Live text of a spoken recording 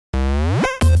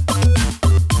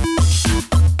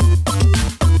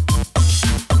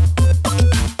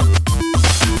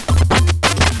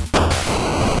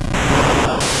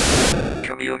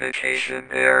Communication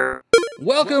Error.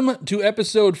 Welcome to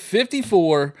episode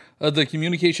 54 of the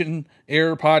Communication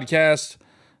Error Podcast.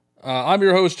 I'm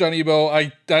your host, John Ebo.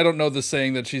 I don't know the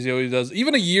saying that Cheesy always does.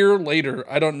 Even a year later,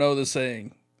 I don't know the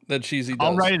saying that Cheesy does.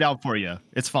 I'll write it out for you.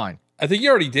 It's fine. I think you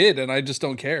already did, and I just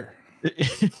don't care.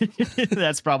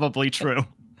 That's probably true.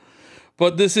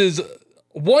 But this is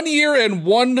 1 year and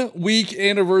 1 week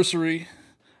anniversary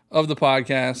of the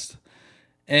podcast.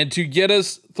 And to get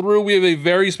us through, we have a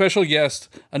very special guest,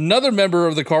 another member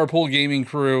of the Carpool Gaming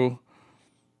crew,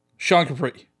 Sean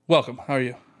Capri. Welcome. How are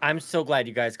you? I'm so glad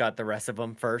you guys got the rest of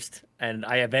them first, and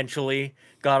I eventually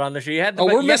got on the show. You had the,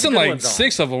 we're missing like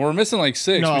 6 of them. We're missing like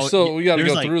 6. No, we got to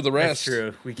go like, through the rest. That's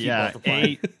true. We keep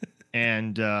multiplying. 8.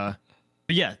 And but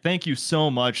yeah, thank you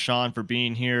so much, Sean, for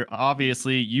being here.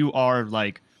 Obviously, you are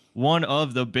like one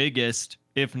of the biggest,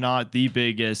 if not the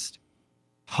biggest,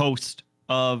 host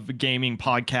of gaming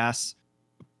podcasts,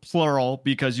 plural,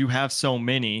 because you have so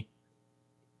many.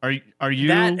 Are you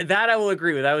that I will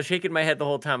agree with. I was shaking my head the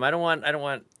whole time. I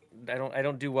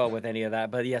don't do well with any of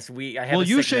that. But yes, I have. Well,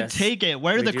 you sickness. should take it.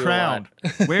 Wear the crown.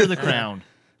 Wear the crown.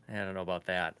 I don't know about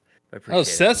that.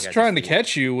 Seth's trying to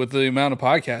catch you with the amount of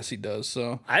podcasts he does.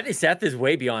 So I think Seth is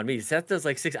way beyond me. Seth does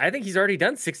like 6. I think he's already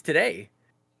done 6 today.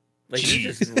 Like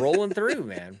he's just rolling through,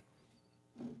 man.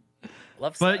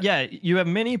 Love Seth. But yeah, you have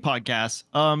many podcasts.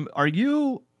 Are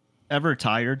you ever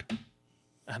tired?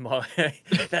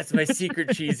 That's my secret,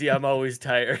 Cheesy. I'm always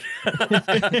tired.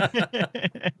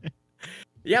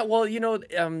 Yeah, well, I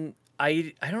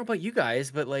don't know about you guys,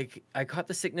 but like I caught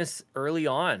the sickness early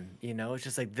on. It's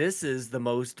just like this is the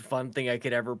most fun thing I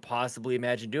could ever possibly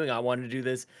imagine doing. I want to do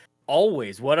this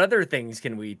always. What other things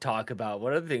can we talk about?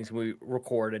 What other things can we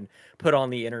record and put on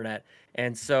the internet?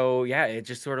 And so, yeah, it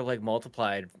just sort of like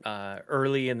multiplied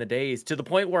early in the days to the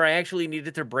point where I actually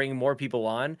needed to bring more people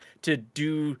on to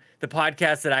do the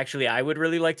podcast that actually I would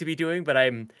really like to be doing, but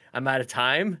I'm out of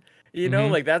time.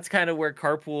 Like that's kind of where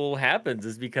Carpool happens,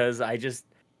 is because I just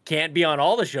can't be on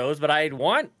all the shows, but I'd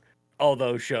want all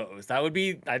those shows. That would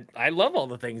be I love all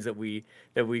the things that we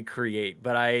create,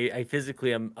 but I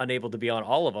physically am unable to be on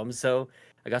all of them. So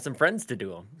I got some friends to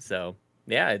do them. So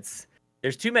yeah,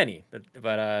 there's too many,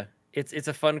 but it's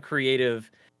a fun creative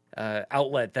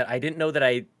outlet that I didn't know that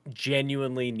I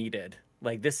genuinely needed.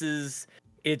 Like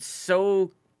it's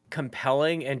so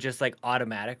compelling and just like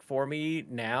automatic for me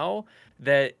now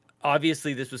that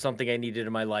obviously this was something I needed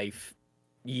in my life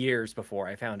years before.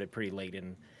 I found it pretty late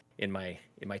in my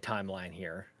timeline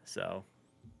here. So,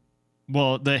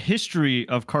 well, the history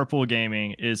of Carpool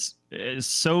Gaming is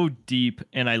so deep,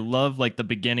 and I love like the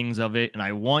beginnings of it, and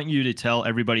I want you to tell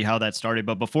everybody how that started.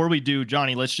 But before we do,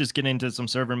 Johnny, let's just get into some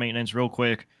server maintenance real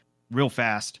quick, real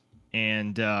fast,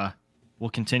 and we'll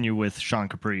continue with Sean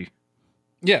Capri.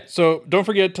 Yeah, so don't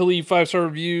forget to leave 5-star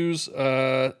reviews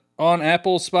on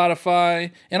Apple,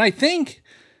 Spotify, and I think,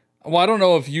 well, I don't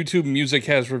know if YouTube Music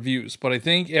has reviews, but I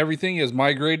think everything is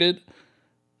migrated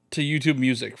to YouTube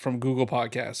Music from Google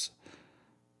Podcasts.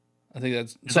 I think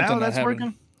that's something that happened.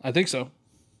 Working? I think so.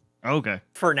 Okay.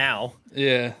 For now.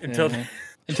 Yeah. Until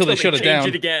they shut it down.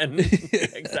 Change it again.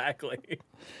 Exactly.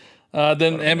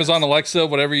 Then Amazon Alexa,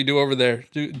 whatever you do over there,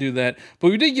 do that.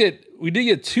 But we did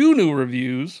get 2 new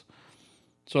reviews.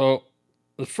 So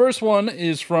the first one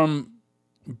is from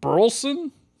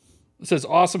Burleson. It says,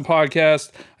 awesome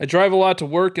podcast. I drive a lot to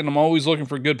work and I'm always looking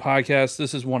for good podcasts.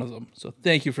 This is one of them. So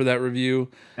thank you for that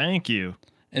review. Thank you.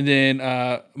 And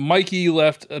then Mikey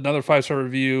left another 5-star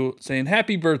review saying,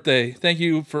 happy birthday. Thank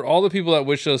you for all the people that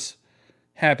wished us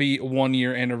happy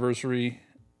 1-year anniversary.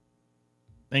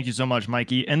 Thank you so much,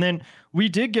 Mikey. And then we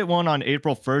did get one on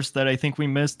April 1st that I think we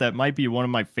missed that might be one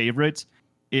of my favorites.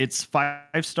 It's 5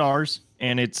 stars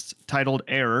and it's titled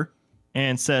Error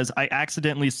and says, I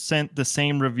accidentally sent the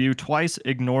same review twice.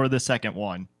 Ignore the second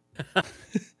one.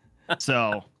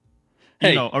 So...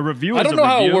 Hey, a review. I don't know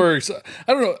how it works.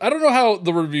 I don't know how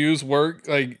the reviews work.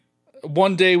 Like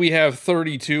one day we have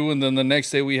 32 and then the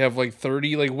next day we have like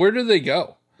 30. Like where do they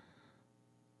go?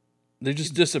 They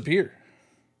just disappear.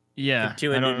 Yeah.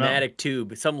 To a pneumatic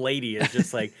tube. Some lady is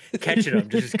just like catching them,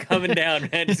 just coming down,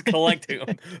 man, just collecting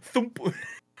them.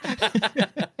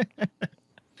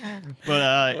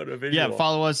 But yeah,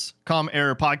 follow us,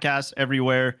 Error Podcast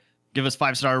everywhere. Give us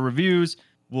 5-star reviews.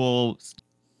 We'll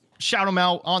shout them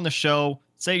out on the show,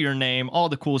 say your name, all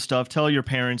the cool stuff. Tell your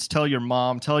parents, tell your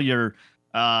mom, tell your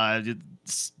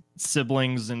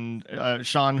siblings, and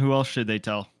Sean, who else should they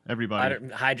tell? Everybody.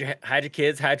 Hide your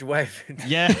kids, hide your wife.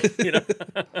 Yeah.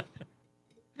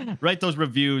 Write those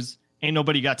reviews. Ain't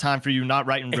nobody got time for you not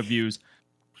writing reviews.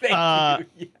 Thank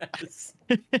you. Yes.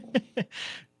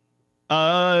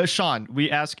 Sean,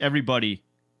 we ask everybody,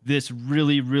 this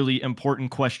really, really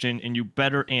important question, and you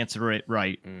better answer it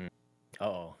right.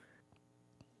 Oh,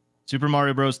 Super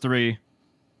Mario Bros. 3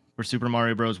 or Super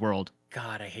Mario Bros. World?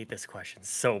 God, I hate this question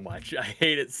so much. I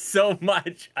hate it so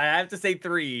much. I have to say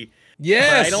 3.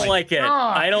 Yes. I don't like it.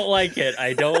 I don't like it.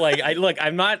 I don't like.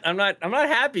 I'm not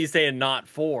happy saying not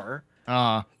 4.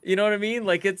 You know what I mean?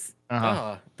 Like it's.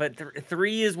 But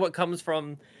 3 is what comes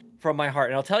from my heart.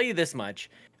 And I'll tell you this much: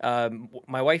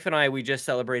 my wife and I, we just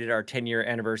celebrated our 10-year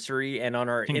anniversary, and on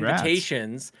our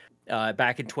invitations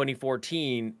back in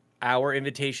 2014, our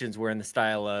invitations were in the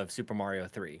style of Super Mario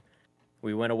 3.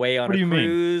 We went away on a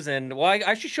cruise, and well,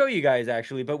 I should show you guys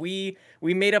actually. But we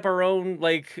made up our own,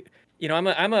 like, you know,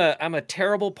 I'm a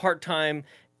terrible part-time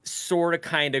sort of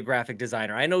kind of graphic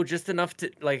designer. I know just enough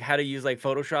to like how to use like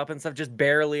Photoshop and stuff, just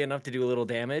barely enough to do a little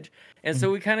damage. And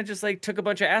so we kind of just like took a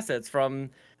bunch of assets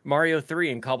from Mario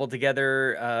 3 and cobbled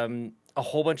together a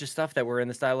whole bunch of stuff that were in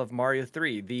the style of Mario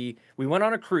 3. We went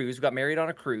on a cruise, we got married on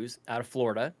a cruise out of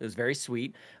Florida. It was very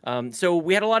sweet. So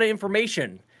we had a lot of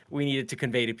information we needed to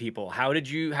convey to people. How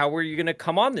were you going to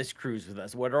come on this cruise with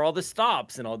us? What are all the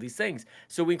stops and all these things?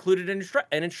 So we included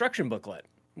an instruction booklet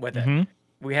with it.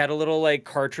 We had a little like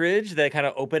cartridge that kind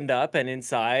of opened up, and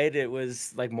inside it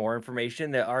was like more information.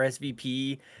 The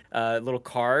RSVP little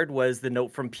card was the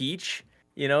note from Peach.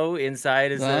 You know,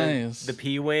 inside is the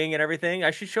P-wing and everything.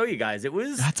 I should show you guys.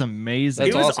 That's amazing.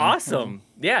 It was awesome.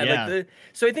 Yeah. Like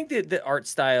so I think the art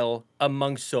style,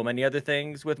 amongst so many other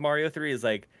things with Mario 3, is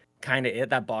like kind of it.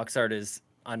 That box art is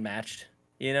unmatched,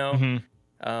 you know?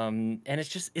 And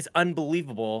it's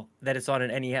unbelievable that it's on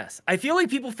an NES. I feel like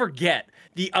people forget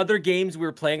the other games we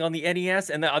were playing on the NES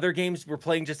and the other games we're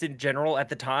playing just in general at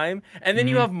the time. And then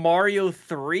you have Mario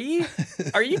 3?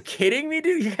 Are you kidding me,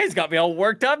 dude? You guys got me all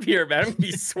worked up here, man. I'm gonna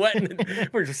be sweating.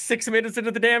 We're just 6 minutes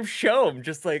into the damn show. I'm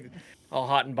just like all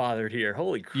hot and bothered here.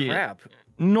 Holy crap.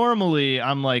 Normally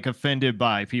I'm like offended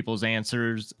by people's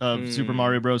answers of Super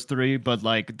Mario Bros. 3, but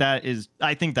like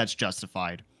I think that's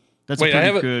justified. That's a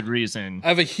pretty good reason. I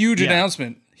have a huge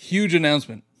announcement. Huge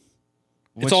announcement.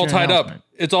 It's all tied up.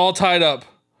 It's all tied up.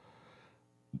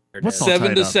 What's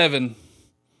 7-7.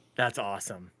 That's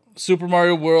awesome. Super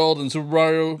Mario World and Super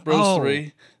Mario Bros.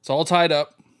 3. It's all tied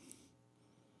up.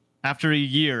 After a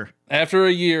year. After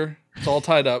a year, it's all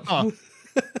tied up. I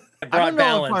don't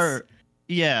know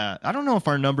I don't know if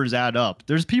our numbers add up.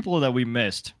 There's people that we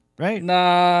missed, right?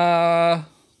 Nah.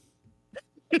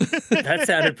 That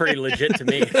sounded pretty legit to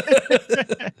me.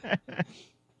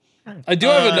 I do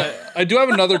have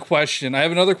another question. I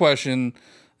have another question.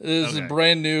 This is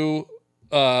brand new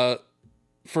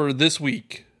for this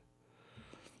week.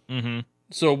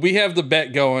 So we have the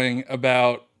bet going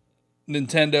about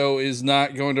Nintendo is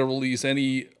not going to release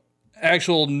any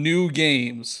actual new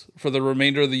games for the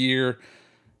remainder of the year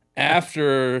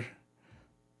after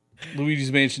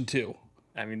Luigi's Mansion 2.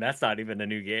 I mean, that's not even a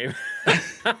new game.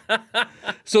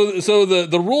 So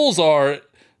the rules are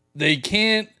they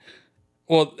can't.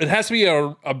 Well, it has to be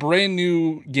a brand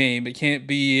new game. It can't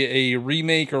be a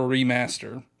remake or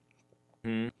remaster,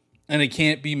 and it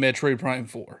can't be Metroid Prime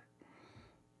 4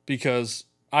 because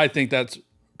I think that's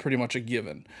pretty much a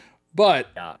given. But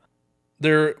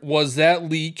there was that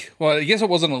leak. Well, I guess it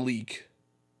wasn't a leak.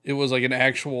 It was like an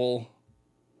actual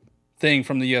thing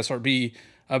from the ESRB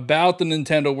about the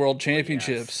Nintendo World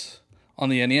Championships on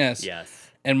the NES.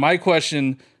 Yes. And my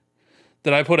question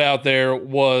that I put out there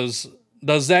was,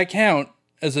 does that count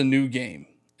as a new game?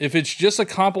 If it's just a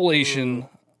compilation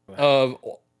of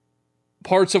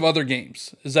parts of other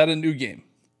games, is that a new game?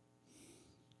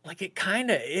 Like, it kind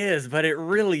of is, but it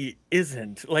really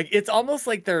isn't. Like, it's almost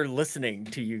like they're listening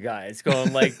to you guys,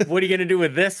 going like, what are you going to do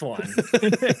with this one?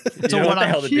 So what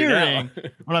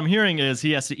I'm hearing is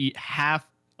he has to eat half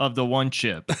of the one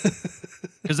chip.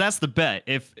 Because that's the bet.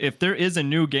 If there is a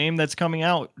new game that's coming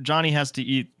out, Johnny has to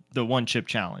eat the one chip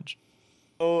challenge.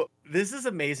 Oh, this is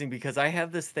amazing because I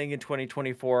have this thing in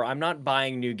 2024. I'm not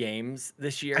buying new games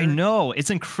this year. I know. It's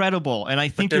incredible. And I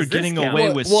think you're getting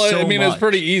away with so I mean, much. It's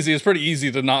pretty easy. It's pretty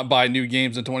easy to not buy new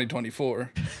games in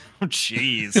 2024. Oh,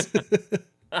 jeez.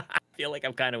 I feel like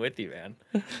I'm kind of with you, man.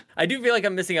 I do feel like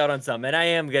I'm missing out on some, and I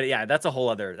am gonna. Yeah, that's a whole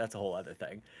other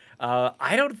thing.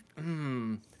 I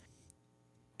don't.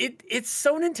 It's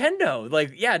so Nintendo.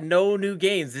 Like, yeah, no new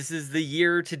games. This is the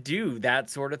year to do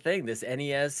that sort of thing. This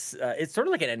NES, it's sort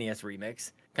of like an NES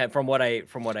remix, kind of from what I.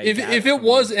 If it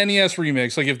was NES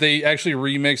remix, like if they actually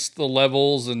remixed the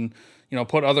levels and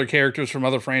put other characters from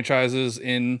other franchises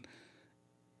in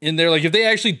there, like if they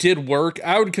actually did work,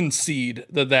 I would concede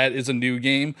that is a new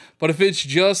game. But if it's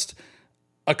just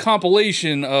a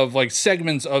compilation of like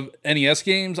segments of NES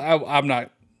games, I'm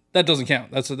not That doesn't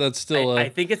count. That's still. I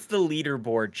think it's the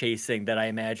leaderboard chasing that I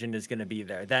imagine is going to be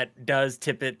there. That does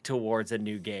tip it towards a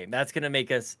new game. That's going to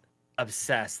make us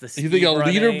obsessed. The you think a speed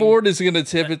running, leaderboard is going to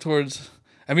tip it towards?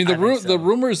 I mean, I think the so.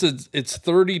 rumors it's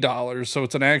 $30, so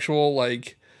it's an actual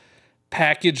like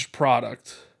packaged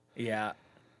product. Yeah.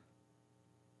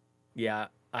 Yeah.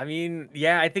 I mean,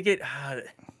 yeah, I think it. I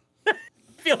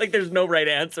feel like there's no right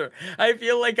answer. I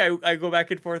feel like I go back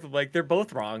and forth. I'm like, they're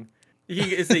both wrong.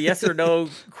 It's a yes or no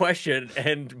question,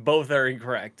 and both are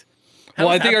incorrect. Well,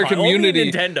 I think our community,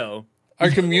 only Nintendo. Our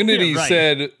community Yeah, right.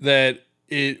 said that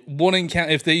it wouldn't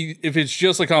count if it's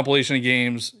just a compilation of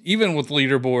games, even with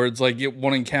leaderboards, like it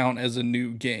wouldn't count as a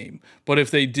new game. But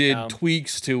if they did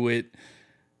tweaks to it,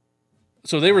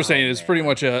 so they were saying it's pretty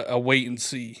much a wait and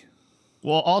see.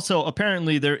 Well, also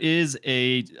apparently there is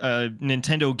a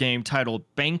Nintendo game titled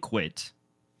Banquet.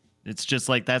 It's just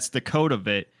like that's the code of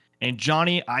it. And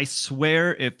Johnny, I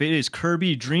swear, if it is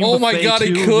Kirby Dream Oh my Buffet God, 2,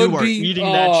 it could you are be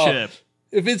eating that chip.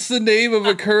 If it's the name of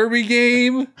a Kirby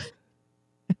game.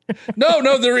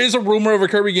 No, there is a rumor of a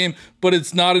Kirby game, but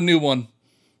it's not a new one.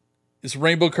 It's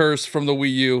Rainbow Curse from the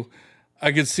Wii U.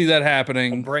 I could see that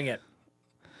happening. Bring it.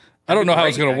 I don't know how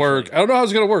it's great, going to work. actually. I don't know how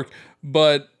it's going to work,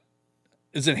 but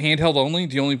is it handheld only?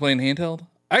 Do you only play in handheld?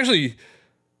 Actually,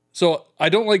 so I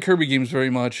don't like Kirby games very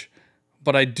much,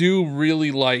 but I do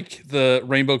really like the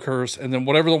Rainbow Curse and then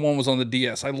whatever the one was on the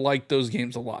DS. I like those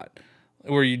games a lot.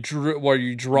 Where you draw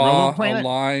Robo Planet? a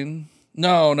line.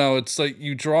 No, it's like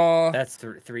you draw. That's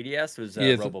 3DS was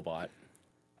Yeah, Robobot.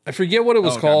 I forget what it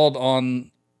was okay. called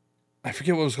on. I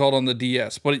forget what it was called on the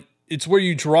DS, but it's where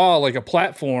you draw like a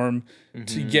platform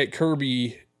to get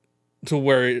Kirby to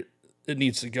where it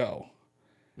needs to go,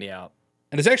 Yeah.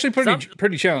 and it's actually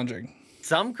pretty challenging.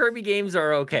 Some Kirby games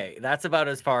are okay. That's about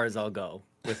as far as I'll go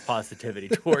with positivity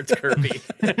towards Kirby.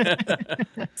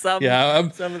 some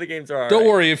of the games are all Don't right.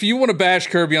 worry, if you want to bash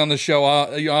Kirby on the show,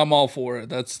 I'm all for it.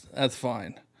 That's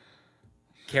fine.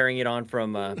 Carrying it on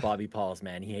from Bobby Paul's,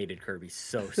 man. He hated Kirby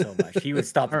so much. He would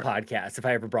stop the podcast if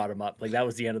I ever brought him up. Like, that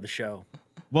was the end of the show.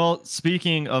 Well,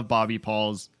 speaking of Bobby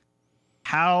Paul's,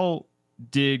 how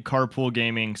did Carpool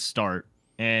Gaming start?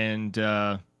 And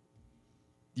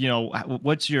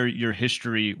what's your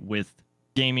history with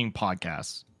gaming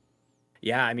podcasts?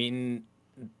 Yeah, I mean,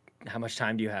 how much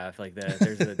time do you have? Like,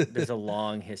 there's a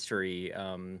long history.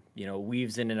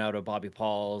 Weaves in and out of Bobby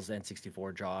Paul's,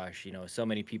 N64 Josh. So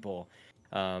many people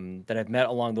that I've met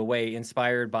along the way,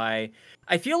 inspired by.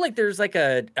 I feel like there's like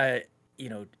a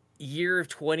year of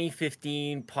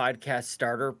 2015 podcast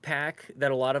starter pack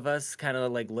that a lot of us kind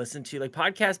of like listen to. Like,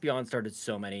 Podcast Beyond started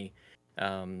so many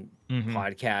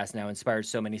podcasts, now inspired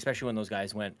so many, especially when those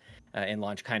guys went and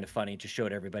launched Kind of Funny, just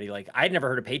showed everybody. Like, I'd never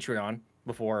heard of Patreon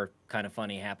before Kind of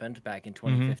Funny happened back in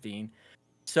 2015.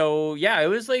 So yeah, I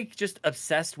was like just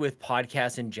obsessed with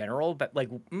podcasts in general, but like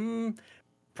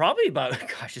probably about,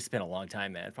 gosh, it's been a long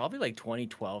time, man. Probably like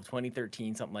 2012,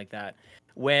 2013, something like that.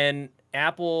 When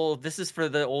Apple, this is for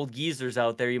the old geezers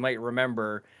out there, you might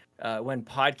remember when the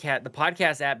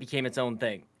podcast app became its own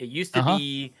thing. It used to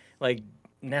be like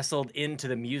nestled into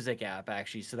the music app,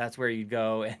 actually. So that's where you'd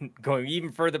go, and going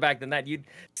even further back than that, you'd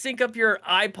sync up your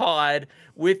iPod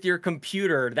with your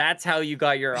computer. That's how you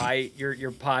got your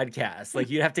podcast. Like,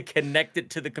 you'd have to connect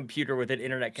it to the computer with an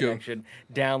internet connection,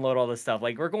 download all this stuff.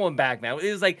 Like, we're going back, man.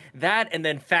 It was like that, and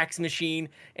then fax machine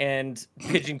and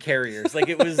pigeon carriers. Like,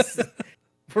 it was,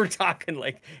 we're talking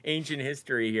like ancient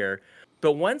history here.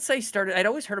 But once I started, I'd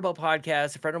always heard about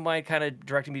podcasts. A friend of mine kind of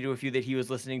directed me to a few that he was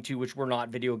listening to, which were not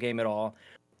video game at all.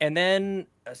 And then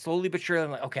slowly but surely, I'm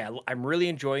like, okay, I'm really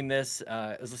enjoying this.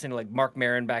 I was listening to like Mark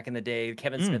Maron back in the day.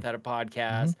 Kevin Smith had a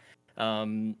podcast,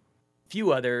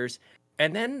 few others.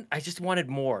 And then I just wanted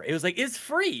more. It was like, it's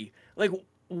free. Like,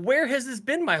 where has this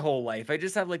been my whole life? I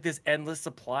just have like this endless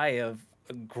supply of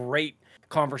great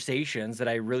conversations that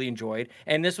I really enjoyed.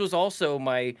 And this was also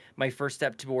my first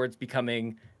step towards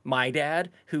becoming my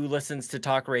dad, who listens to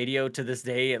talk radio to this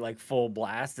day at like full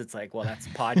blast. It's like, well, that's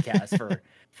podcast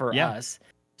for us.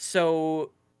 So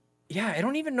yeah, I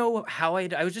don't even know how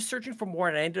I was just searching for more,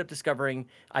 and I ended up discovering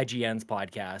IGN's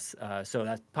podcasts. So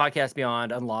that's Podcast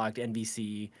Beyond, Unlocked,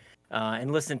 NBC,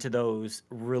 and listened to those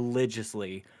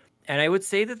religiously. And I would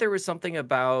say that there was something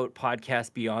about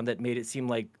Podcast Beyond that made it seem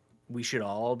like we should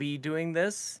all be doing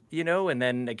this, And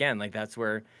then again, like, that's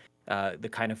where the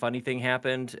Kind of Funny thing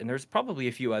happened, and there's probably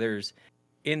a few others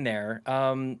in there.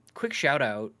 Quick shout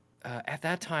out. At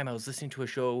that time, I was listening to a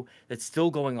show that's still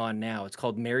going on now. It's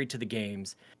called Married to the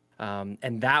Games.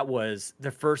 And that was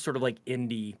the first sort of like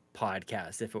indie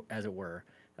podcast, as it were,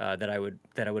 that I would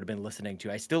have been listening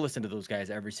to. I still listen to those guys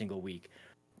every single week.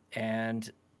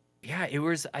 And yeah, it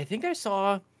was, I think I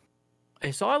saw I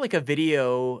saw like a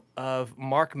video of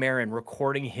Mark Maron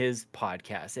recording his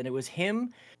podcast, and it was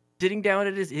him sitting down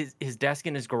at his desk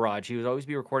in his garage. He would always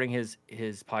be recording his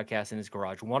podcast in his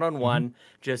garage, one on one,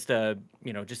 just a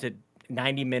just a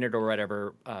 90-minute or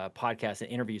whatever podcast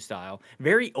and interview style.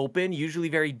 Very open, usually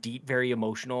very deep, very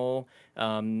emotional,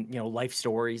 life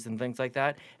stories and things like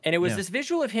that. And it was this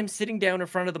visual of him sitting down in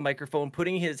front of the microphone,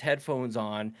 putting his headphones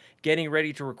on, getting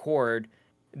ready to record.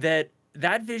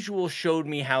 That visual showed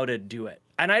me how to do it.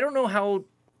 And I don't know how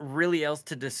really else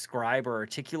to describe or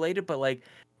articulate it, but like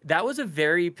that was a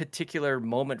very particular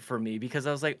moment for me because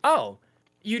I was like, oh,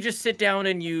 you just sit down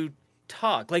and you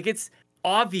talk. Like it's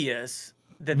obvious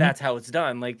that that's how it's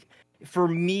done. Like for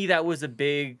me, that was a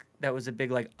big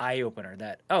like eye opener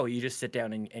that, oh, you just sit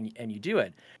down and you do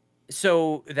it.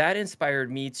 So that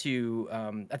inspired me to,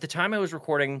 at the time I was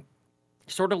recording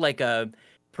sort of like a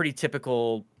pretty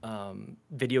typical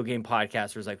video game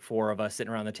podcast. There's like four of us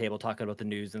sitting around the table talking about the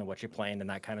news and what you're playing and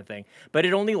that kind of thing. But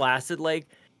it only lasted like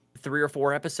 3 or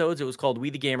 4 episodes. It was called We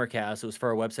the Gamercast. It was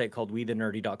for a website called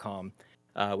WeTheNerdy.com,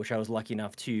 which I was lucky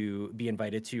enough to be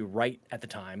invited to write at the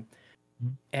time.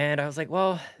 And I was like,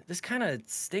 well, this kind of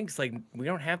stinks. Like, we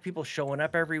don't have people showing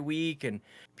up every week and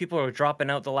people are dropping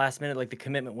out the last minute. Like, the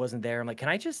commitment wasn't there. I'm like, can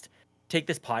I just take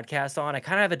this podcast on? I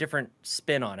kind of have a different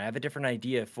spin on it. I have a different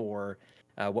idea for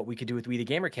what we could do with We the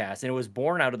Gamercast. And it was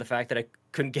born out of the fact that I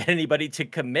couldn't get anybody to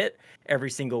commit every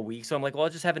single week. So I'm like, well,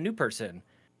 I'll just have a new person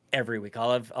every week.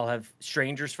 I'll have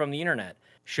strangers from the internet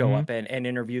show up and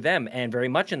interview them. And very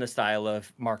much in the style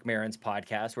of Mark Maron's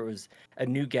podcast, where it was a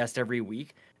new guest every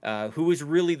week. Who was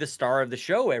really the star of the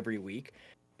show every week.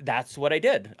 That's what I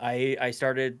did. I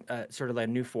started sort of a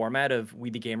new format of We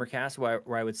the Gamercast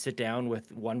where I would sit down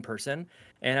with one person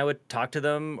and I would talk to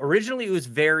them. Originally, it was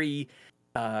very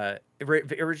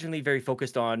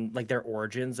focused on like their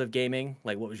origins of gaming.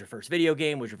 Like, what was your first video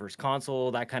game? What was your first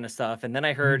console? That kind of stuff. And then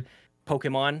I heard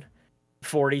Pokemon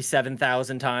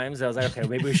 47,000 times. I was like, okay,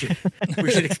 maybe we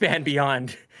should expand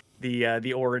beyond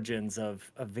the origins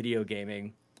of video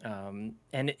gaming. And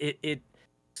it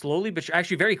slowly, but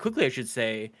actually very quickly, I should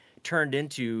say, turned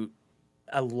into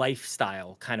a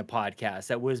lifestyle kind of podcast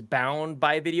that was bound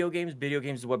by video games. Video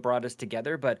games is what brought us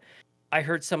together, but I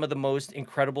heard some of the most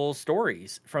incredible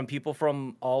stories from people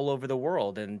from all over the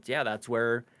world. And yeah, that's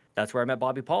where I met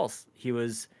Bobby Pulse. He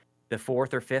was the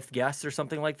 4th or 5th guest or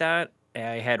something like that.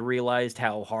 I had realized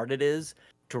how hard it is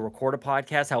to record a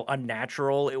podcast, how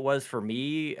unnatural it was for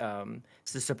me.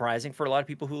 It's surprising for a lot of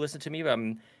people who listen to me, but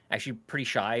I'm actually a pretty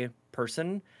shy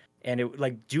person. And it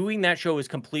like doing that show is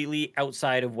completely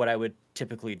outside of what I would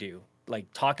typically do. Like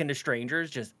talking to strangers,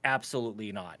 just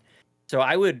absolutely not. So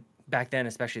I would back then,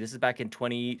 especially, this is back in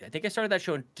I think I started that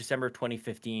show in December of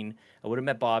 2015. I would have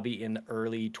met Bobby in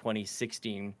early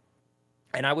 2016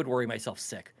 and I would worry myself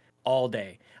sick all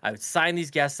day. I would sign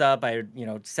these guests up. I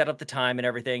would, set up the time and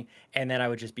everything. And then I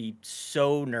would just be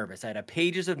so nervous. I'd have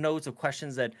pages of notes of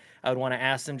questions that I would want to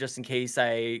ask them just in case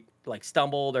I like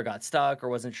stumbled or got stuck or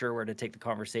wasn't sure where to take the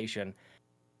conversation.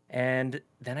 And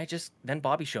then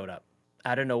Bobby showed up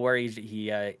out of nowhere.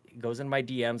 He goes in my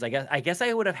DMs. I guess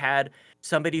I would have had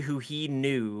somebody who he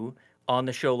knew on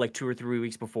the show like 2 or 3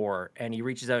 weeks before. And he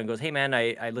reaches out and goes, hey man,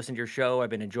 I listened to your show. I've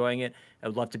been enjoying it. I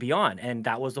would love to be on. And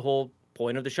that was the whole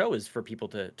point of the show, is for people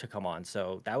to come on.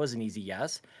 So that was an easy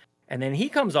yes. And then he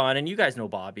comes on, and you guys know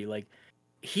Bobby, like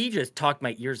he just talked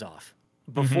my ears off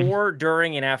before,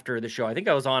 during, and after the show. I think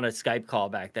I was on a Skype call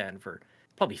back then for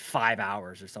probably 5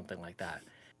 hours or something like that.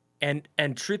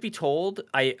 And truth be told,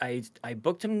 I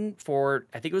booked him for,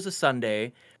 I think it was a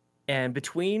Sunday, and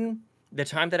between the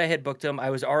time that I had booked him, I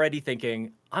was already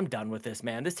thinking, I'm done with this,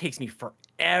 man. This takes me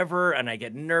forever, and I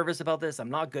get nervous about this. I'm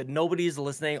not good. Nobody's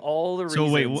listening. All the reasons.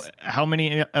 So wait, how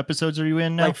many episodes are you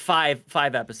in now? Like five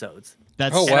episodes.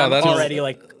 That's already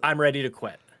like, I'm ready to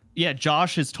quit. Yeah,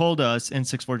 Josh has told us,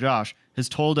 N64 Josh has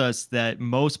told us that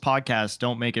most podcasts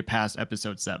don't make it past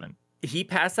episode 7. He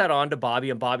passed that on to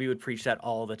Bobby, and Bobby would preach that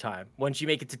all the time. Once you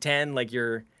make it to 10, like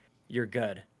you're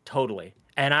good. Totally.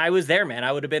 And I was there, man.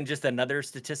 I would have been just another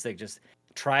statistic. Just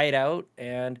try it out,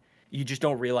 and you just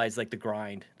don't realize like the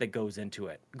grind that goes into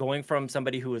it. Going from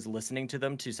somebody who is listening to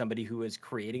them to somebody who is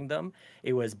creating them.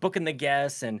 It was booking the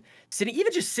guests and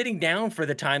sitting down for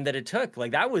the time that it took.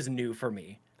 Like that was new for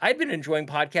me. I'd been enjoying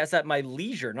podcasts at my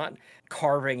leisure, not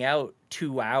carving out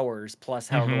 2 hours plus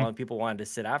however long people wanted to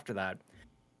sit after that.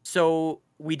 So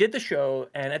we did the show,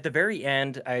 and at the very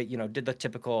end, I did the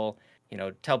typical,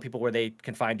 tell people where they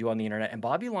can find you on the internet. And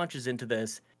Bobby launches into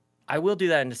this. I will do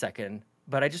that in a second,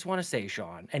 but I just want to say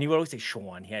Sean. And he would always say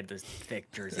Sean. He had this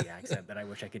thick Jersey accent that I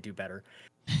wish I could do better.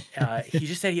 He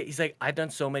just said, he's like, I've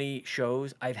done so many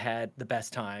shows. I've had the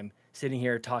best time sitting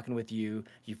here talking with you.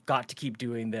 You've got to keep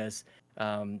doing this.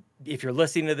 If you're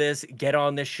listening to this, get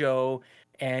on this show.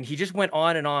 And he just went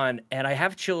on, and I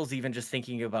have chills even just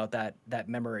thinking about that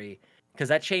memory, because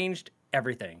that changed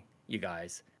everything, you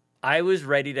guys. I was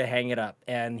ready to hang it up,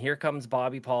 and here comes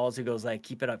Bobby Pauls, who goes like,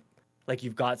 "Keep it up, like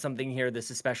you've got something here.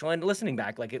 This is special." And listening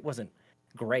back, like it wasn't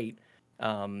great,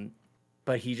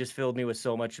 but he just filled me with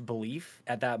so much belief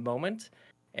at that moment.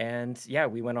 And yeah,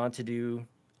 we went on to do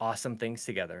awesome things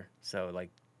together. So like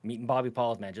meeting Bobby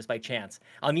Pauls, man, just by chance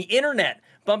on the internet,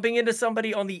 bumping into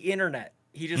somebody on the internet.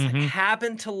 He just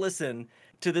happened to listen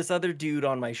to this other dude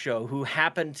on my show who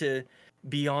happened to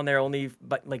be on there only,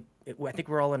 but like, I think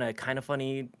we're all in a kind of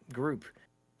funny group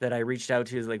that I reached out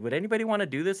to. Is like, would anybody want to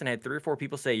do this? And I had 3 or 4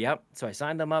 people say, yep. So I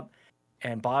signed them up,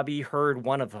 and Bobby heard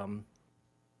one of them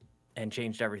and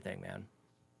changed everything, man.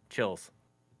 Chills.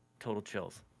 Total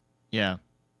chills. Yeah.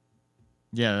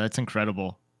 Yeah, that's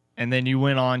incredible. And then you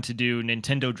went on to do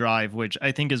Nintendo Drive, which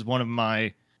I think is one of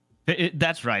my...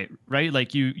 that's right?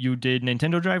 Like you did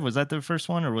Nintendo Drive? Was that the first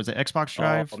one, or was it Xbox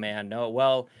Drive? Oh, man, no.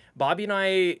 Well, Bobby and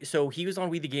I... So he was on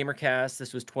We the Gamer Cast.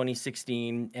 This was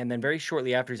 2016. And then very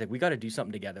shortly after, he's like, we got to do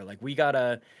something together. Like, we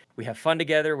have fun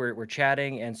together. We're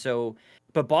chatting. And so...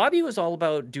 But Bobby was all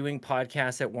about doing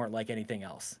podcasts that weren't like anything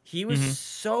else. He was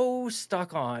so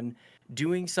stuck on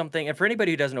doing something. And for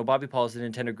anybody who doesn't know, Bobby Paul is the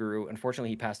Nintendo guru. Unfortunately,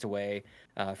 he passed away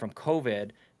from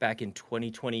COVID back in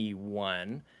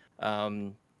 2021.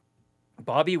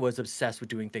 Bobby was obsessed with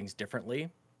doing things differently.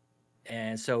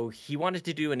 And so he wanted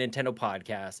to do a Nintendo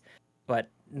podcast, but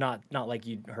not like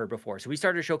you heard before. So we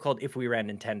started a show called If We Ran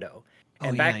Nintendo.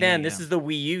 And back then, this is the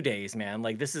Wii U days, man.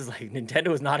 Like, this is like, Nintendo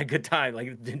was not a good time.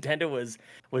 Like, Nintendo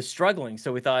was struggling.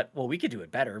 So we thought, well, we could do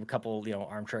it better. A couple,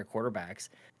 armchair quarterbacks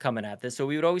coming at this. So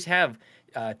we would always have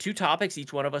 2 topics.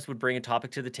 Each one of us would bring a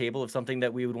topic to the table of something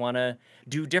that we would want to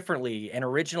do differently. And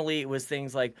originally, it was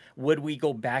things like, would we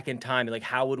go back in time? Like,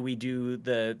 how would we do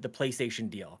the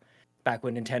PlayStation deal back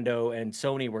when Nintendo and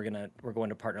Sony were going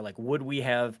to partner? Like, would we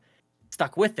have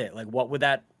stuck with it? Like, what would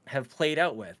that have played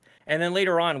out with? And then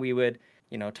later on, we would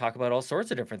talk about all sorts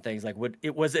of different things. Like,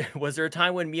 was there a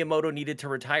time when Miyamoto needed to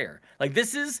retire? Like,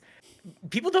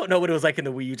 people don't know what it was like in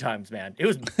the Wii U times, man. It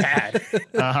was bad.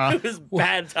 It was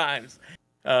bad times.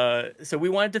 So we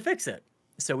wanted to fix it.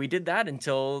 So we did that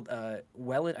until,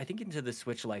 I think into the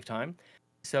Switch lifetime.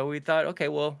 So we thought, okay,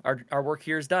 well, our work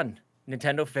here is done.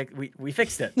 Nintendo, we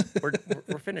fixed it.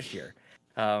 We're finished here.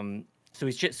 So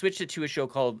we switched it to a show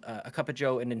called A Cup of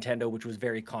Joe and Nintendo, which was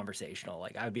very conversational.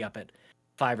 Like, I would be up at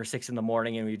 5 or 6 in the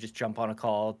morning, and we'd just jump on a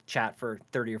call, chat for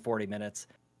 30 or 40 minutes.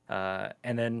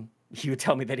 And then he would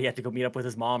tell me that he had to go meet up with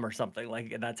his mom or something,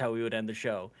 like, and that's how we would end the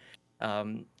show.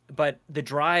 But the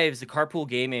drives, the carpool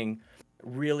gaming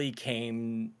really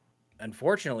came,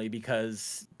 unfortunately,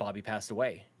 because Bobby passed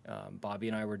away. Bobby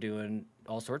and I were doing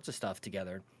all sorts of stuff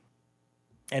together.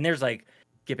 And there's like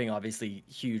skipping obviously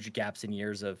huge gaps in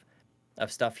years of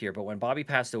stuff here. But when Bobby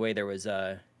passed away, there was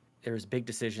a big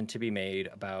decision to be made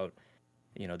about,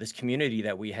 this community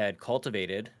that we had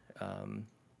cultivated.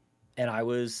 And I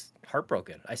was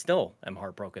heartbroken. I still am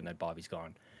heartbroken that Bobby's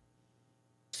gone.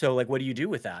 So, like, what do you do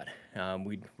with that?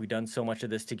 We'd done so much of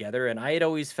this together, and I had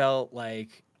always felt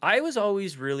like I was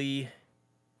always really,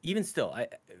 even still, I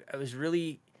was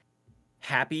really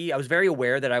happy. I was very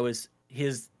aware that I was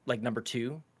his, like, number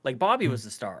 2. Like, Bobby was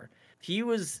the star.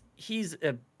 He's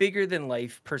a bigger than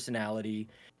life personality.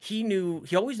 He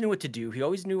always knew what to do. He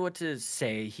always knew what to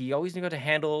say. He always knew how to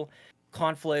handle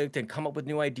conflict and come up with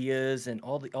new ideas and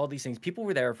all these things. People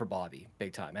were there for Bobby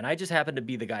big time. And I just happened to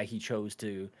be the guy he chose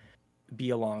to be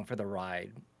along for the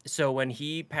ride. So when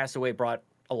he passed away, it brought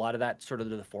a lot of that sort of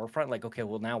to the forefront. Like, okay,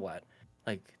 well, now what?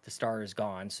 Like, the star is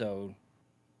gone. So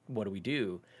what do we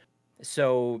do?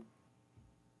 So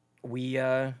we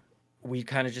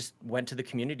kind of just went to the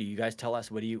community. You guys tell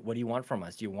us, what do you want from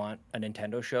us? Do you want a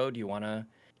Nintendo show? Do you want a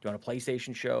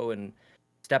PlayStation show? And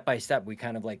step by step, we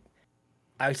kind of, like,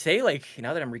 I would say, like,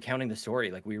 now that I'm recounting the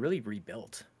story, like, we really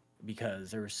rebuilt,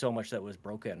 because there was so much that was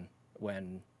broken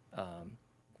when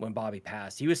Bobby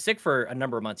passed. He was sick for a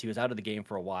number of months. He was out of the game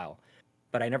for a while,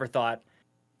 but I never thought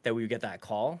that we would get that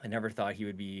call. I never thought he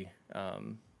would be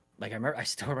I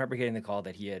still remember getting the call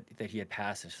that he had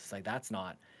passed. It's just like, that's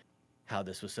not how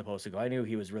this was supposed to go. I knew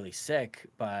he was really sick,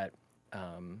 but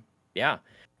yeah,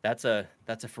 that's a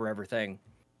forever thing.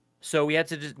 So we had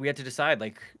to decide,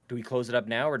 like, do we close it up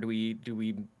now, or do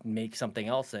we make something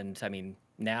else? And I mean,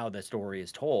 now the story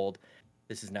is told.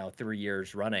 This is now 3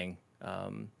 years running.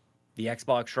 The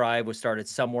Xbox Drive was started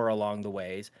somewhere along the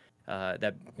ways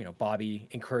that Bobby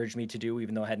encouraged me to do,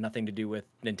 even though it had nothing to do with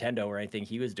Nintendo or anything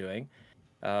he was doing.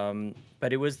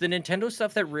 But it was the Nintendo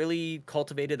stuff that really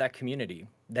cultivated that community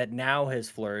that now has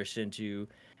flourished into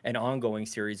an ongoing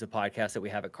series of podcasts that we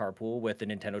have at Carpool with the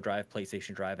Nintendo Drive,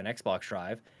 PlayStation Drive, and Xbox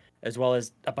Drive, as well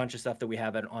as a bunch of stuff that we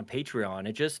have on Patreon.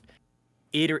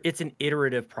 It's an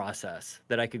iterative process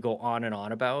that I could go on and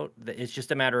on about. It's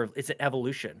just a matter of, it's an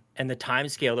evolution. And the time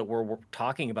scale that we're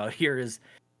talking about here is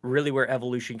really where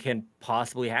evolution can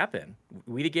possibly happen.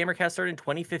 We the Gamercast started in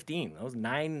 2015. That was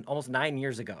almost 9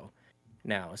 years ago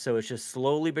now. So it's just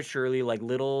slowly but surely, like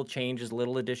little changes,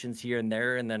 little additions here and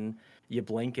there, and then you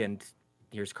blink and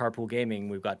here's Carpool Gaming.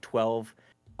 We've got 12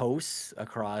 hosts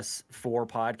across 4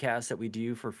 podcasts that we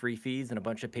do for free feeds and a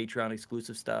bunch of Patreon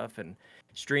exclusive stuff and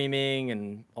streaming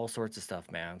and all sorts of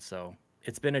stuff, man. So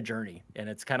it's been a journey and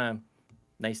it's kind of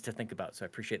nice to think about. So I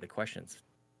appreciate the questions.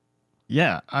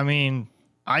 Yeah, I mean,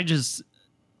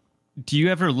 do you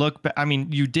ever look back? I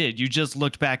mean, you just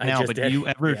looked back now, but do you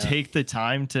ever take the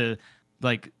time to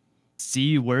like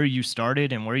see where you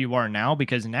started and where you are now?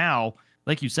 Because now,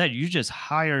 like you said, you just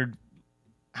hired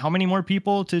how many more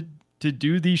people to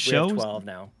do these shows? We have 12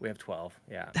 now. We have 12.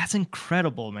 Yeah. That's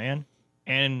incredible, man.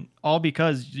 And all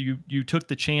because you took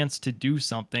the chance to do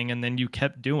something and then you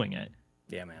kept doing it.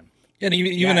 Yeah, man. And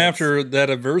even after that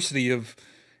adversity of,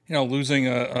 losing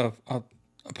a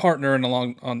partner and a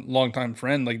long-time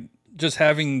friend, like just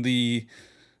having the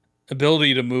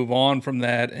ability to move on from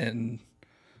that, and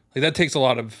like that takes a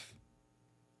lot of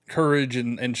courage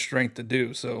and strength to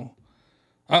do. So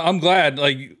I'm glad,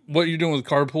 like what you're doing with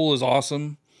Carpool is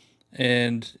awesome.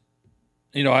 And,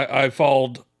 I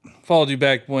followed you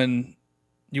back when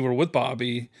you were with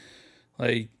Bobby.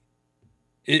 Like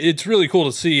it's really cool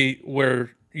to see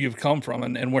where you've come from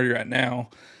and where you're at now.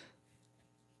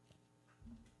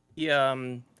 Yeah.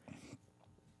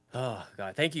 Oh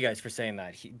God, thank you guys for saying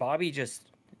that. Bobby just,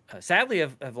 sadly,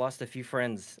 I've lost a few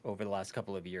friends over the last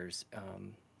couple of years.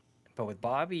 But with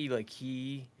Bobby, like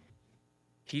he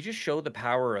just showed the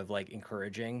power of like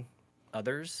encouraging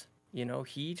others.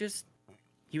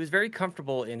 He was very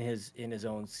comfortable in his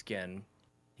own skin.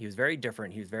 He was very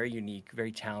different. He was very unique,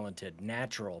 very talented,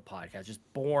 natural podcast, just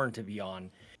born to be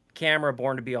on camera,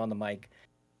 born to be on the mic.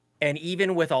 And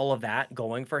even with all of that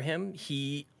going for him,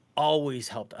 he always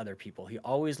helped other people. He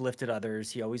always lifted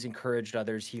others. He always encouraged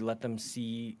others. He let them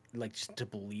see, like, just to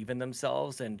believe in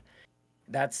themselves. And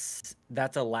that's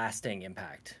a lasting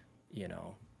impact,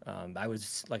 I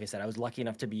was, like I said, I was lucky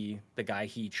enough to be the guy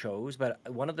he chose. But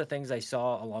one of the things I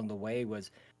saw along the way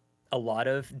was a lot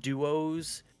of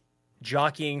duos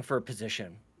jockeying for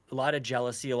position, a lot of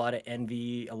jealousy, a lot of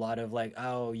envy, a lot of like,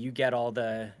 oh, you get all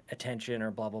the attention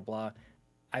or blah, blah, blah.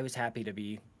 I was happy to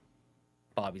be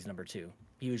Bobby's number 2.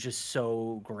 He was just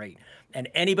so great. And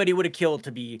anybody would have killed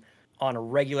to be on a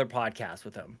regular podcast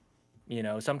with him.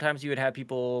 Sometimes you would have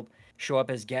people show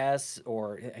up as guests,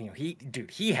 or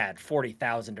he had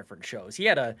 40,000 different shows. He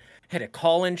had a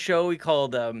call-in show he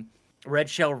called Red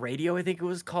Shell Radio, I think it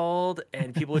was called,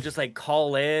 and people would just like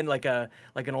call in like an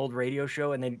old radio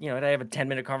show, and then I'd have a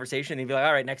 10-minute conversation, and he'd be like,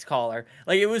 all right, next caller.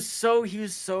 Like he was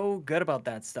so good about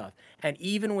that stuff. And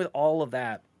even with all of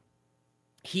that,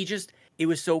 it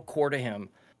was so core to him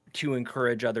to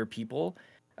encourage other people,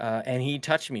 and he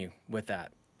touched me with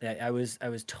that. I was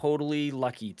totally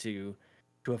lucky to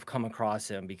have come across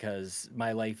him, because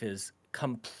my life is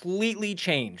completely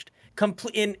changed,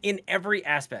 in every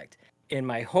aspect, in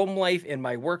my home life, in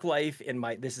my work life,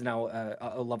 this is now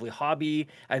a lovely hobby.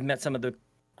 I've met some of the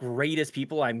greatest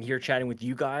people. I'm here chatting with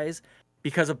you guys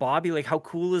because of Bobby. Like, how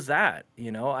cool is that?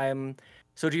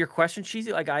 So to your question,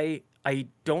 Cheesy, like I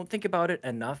don't think about it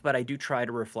enough, but I do try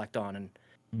to reflect on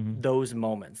those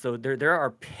moments. So there are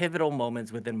pivotal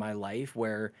moments within my life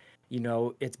where,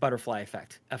 it's butterfly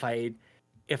effect.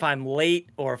 If I'm late,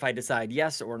 or if I decide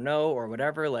yes or no or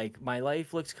whatever, like my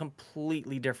life looks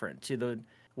completely different to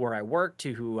where I work,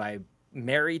 to who I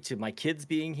marry, to my kids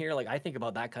being here. Like I think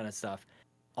about that kind of stuff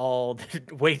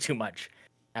way too much,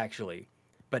 actually.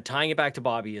 But tying it back to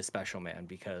Bobby is special, man,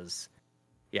 because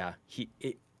yeah,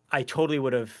 I totally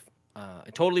would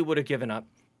have given up.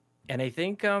 And I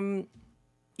think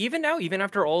even now, even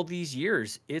after all these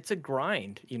years, it's a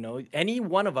grind. Any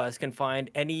one of us can find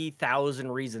any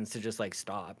 1,000 reasons to just like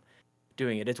stop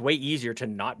doing it. It's way easier to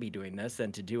not be doing this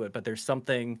than to do it. But there's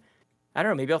something, I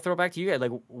don't know, maybe I'll throw it back to you guys.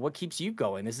 Like, what keeps you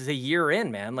going? This is a year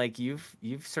in, man. Like you've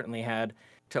certainly had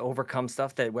to overcome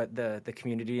stuff that what the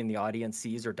community and the audience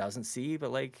sees or doesn't see.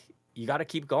 But like, you got to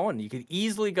keep going. You could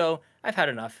easily go, I've had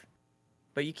enough,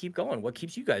 but you keep going. What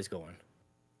keeps you guys going?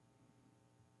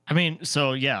 I mean,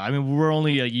 so yeah, we're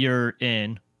only a year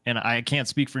in, and I can't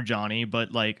speak for Johnny,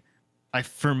 but like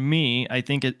for me, I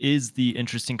think it is the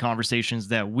interesting conversations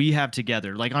that we have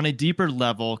together. Like on a deeper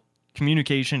level,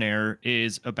 communication error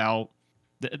is about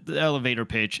the elevator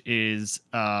pitch is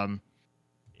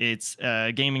it's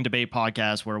a gaming debate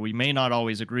podcast where we may not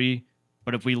always agree,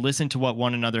 but if we listen to what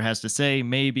one another has to say,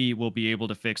 maybe we'll be able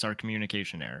to fix our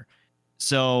communication error.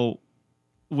 So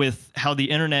with how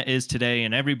the internet is today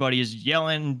and everybody is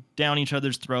yelling down each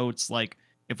other's throats, like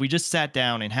if we just sat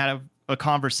down and had a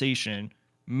conversation,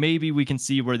 maybe we can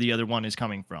see where the other one is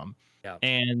coming from. Yeah.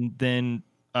 And then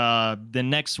the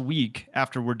next week,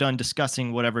 after we're done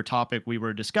discussing whatever topic we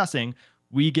were discussing,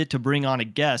 we get to bring on a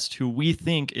guest who we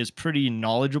think is pretty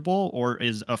knowledgeable or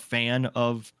is a fan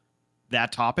of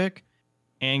that topic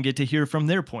and get to hear from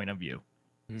their point of view.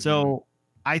 Mm-hmm. So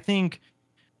I think,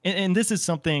 and this is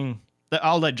something that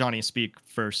I'll let Johnny speak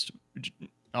first.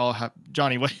 I'll have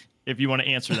Johnny, what, if you want to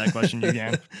answer that question, you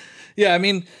can. Yeah, I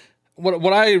mean,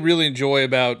 what I really enjoy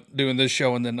about doing this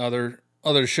show and then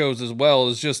other shows as well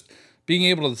is just being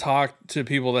able to talk to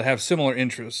people that have similar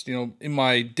interests. You know, in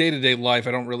my day-to-day life,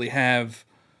 I don't really have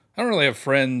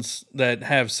friends that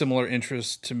have similar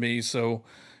interests to me. So,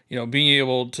 you know, being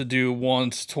able to do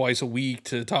once, twice a week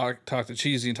to talk to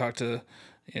Cheesy and talk to,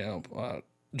 you know,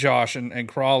 Josh and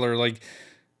Crawler, like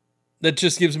that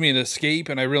just gives me an escape,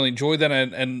 and I really enjoy that.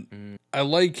 And I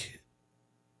like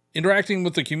interacting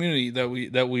with the community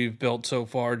that we've built so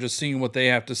far, just seeing what they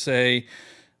have to say.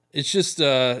 It's just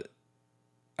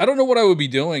I don't know what I would be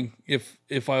doing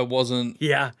if I wasn't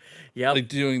like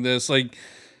doing this. Like,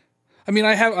 I mean,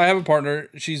 I have a partner.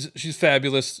 She's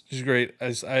fabulous. She's great.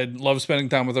 I love spending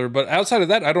time with her. But outside of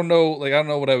that, I don't know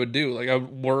what I would do. Like, I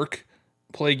would work,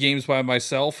 play games by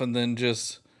myself, and then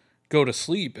just go to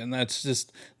sleep. And that's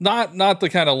just not the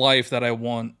kind of life that I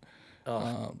want.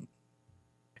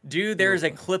 Dude, there's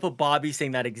a clip of Bobby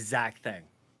saying that exact thing.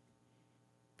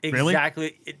 Really?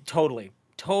 Exactly. Totally.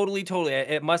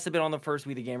 It must have been on the first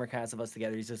We the Gamercast of us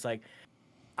together. He's just like,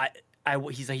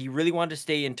 he's like, he really wanted to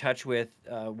stay in touch with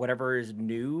whatever is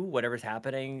new, whatever's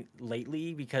happening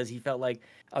lately, because he felt like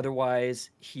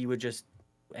otherwise he would just,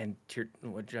 and to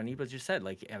what Johnny just said,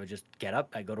 like I would just get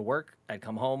up, I'd go to work, I'd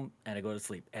come home, and I'd go to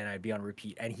sleep, and I'd be on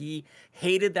repeat. And he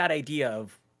hated that idea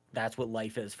of that's what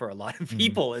life is for a lot of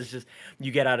people. It's just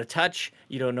you get out of touch,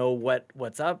 you don't know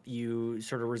what's up, you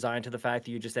sort of resign to the fact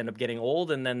that you just end up getting old,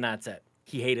 and then that's it.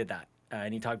 He hated that,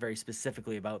 and he talked very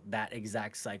specifically about that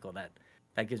exact cycle. That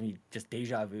gives me just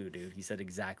deja vu, dude. He said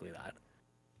exactly that.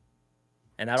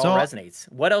 And that all resonates.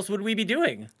 What else would we be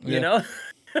doing? You know?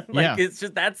 It's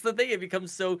just, that's the thing. It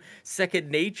becomes so second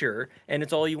nature, and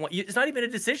it's all you want. It's not even a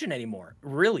decision anymore.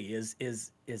 Really, is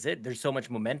it? There's so much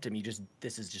momentum.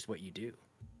 This is just what you do.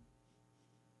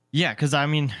 Yeah, because I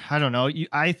mean, I don't know.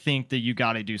 I think that you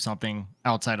got to do something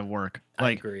outside of work.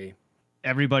 I agree.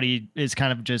 Everybody is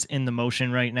kind of just in the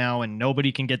motion right now, and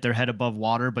nobody can get their head above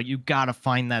water, but you got to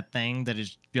find that thing that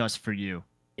is just for you.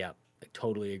 Yeah, I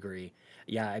totally agree.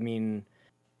 Yeah, I mean,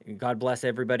 God bless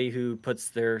everybody who puts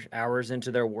their hours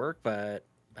into their work, but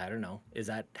I don't know. Is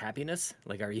that happiness?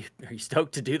 Like, are you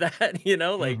stoked to do that? You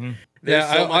know, like,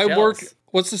 I work.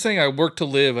 What's the saying? I work to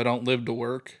live. I don't live to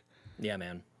work. Yeah,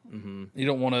 man. Mm-hmm. You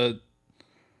don't want to,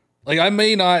 like, I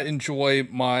may not enjoy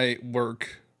my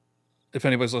work. If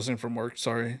anybody's listening from work,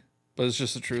 sorry, but it's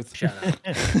just the truth. Shut up.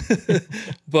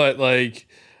 But like,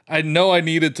 I know I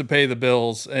needed to pay the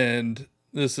bills, and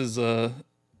this is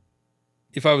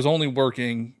if I was only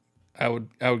working, I would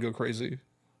go crazy.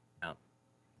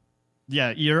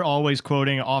 Yeah, you're always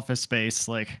quoting Office Space,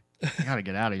 like, I gotta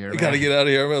get out of here. I gotta get out of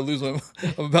here.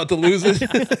 I'm about to lose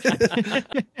it.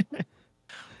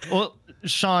 Well,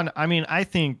 Sean, I mean, I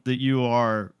think that you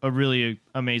are a really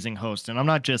amazing host, and I'm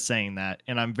not just saying that.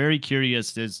 And I'm very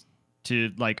curious as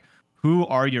to, like, who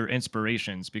are your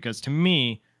inspirations? Because to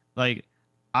me, like,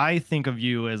 I think of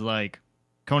you as like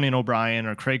Conan O'Brien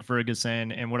or Craig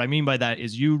Ferguson. And what I mean by that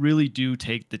is you really do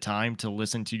take the time to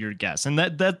listen to your guests. And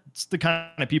that's the kind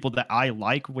of people that I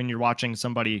like when you're watching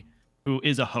somebody who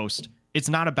is a host. It's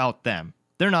not about them.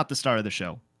 They're not the star of the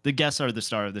show. The guests are the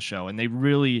star of the show. And they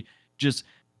really just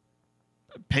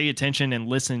pay attention and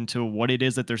listen to what it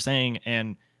is that they're saying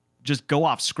and just go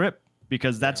off script,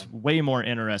 because that's way more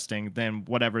interesting than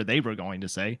whatever they were going to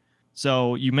say.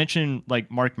 So you mentioned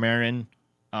like Mark Maron.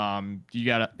 You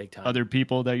got other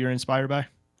people that you're inspired by?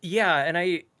 Yeah, and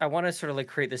I want to sort of like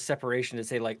create this separation to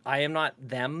say, like, I am not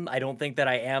them. I don't think that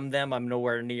I am them. I'm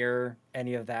nowhere near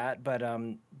any of that. But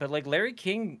like Larry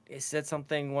King said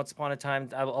something once upon a time.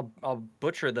 I'll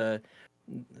butcher the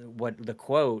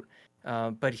quote.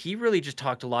 But he really just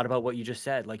talked a lot about what you just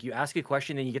said. Like, you ask a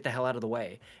question and you get the hell out of the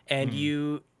way, and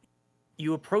you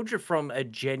you approach it from a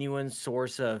genuine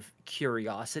source of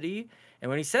curiosity. And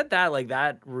when he said that, like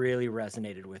that really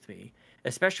resonated with me,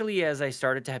 especially as I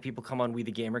started to have people come on We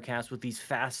the Gamercast with these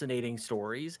fascinating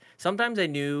stories. Sometimes I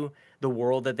knew the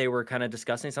world that they were kind of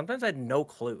discussing. Sometimes I had no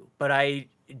clue, but I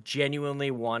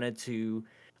genuinely wanted to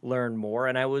learn more,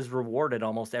 and I was rewarded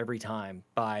almost every time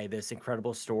by this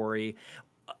incredible story.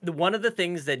 One of the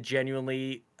things that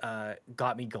genuinely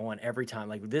got me going every time,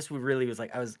 like this really was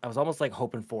like I was almost like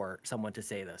hoping for someone to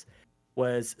say this,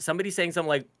 was somebody saying something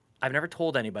like, I've never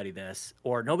told anybody this,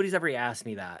 or nobody's ever asked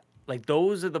me that. Like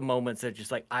those are the moments that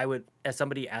just like I would, as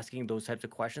somebody asking those types of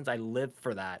questions, I live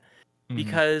for that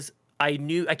because I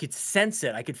knew I could sense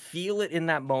it. I could feel it in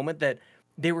that moment that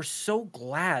they were so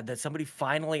glad that somebody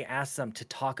finally asked them to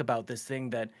talk about this thing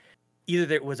that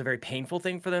either it was a very painful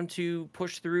thing for them to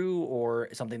push through or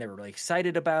something they were really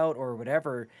excited about or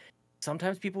whatever.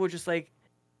 Sometimes people were just like,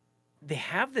 they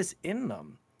have this in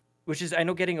them, which is, I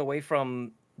know, getting away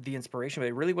from the inspiration, but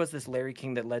it really was this Larry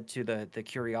King that led to the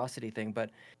curiosity thing.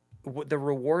 But the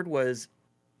reward was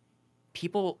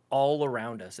people all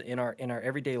around us in our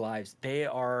everyday lives. They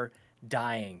are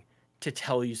dying to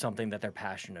tell you something that they're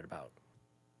passionate about.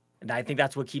 And I think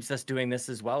that's what keeps us doing this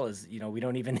as well, is, you know, we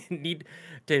don't even need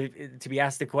to be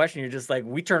asked a question. You're just like,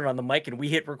 we turn on the mic and we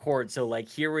hit record. So like,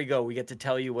 here we go. We get to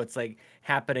tell you what's like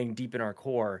happening deep in our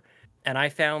core. And I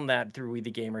found that through We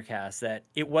the Gamercast, that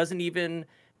it wasn't even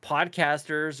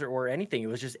podcasters or anything. It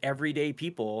was just everyday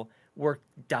people were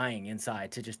dying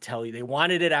inside to just tell you. They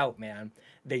wanted it out, man.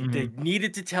 They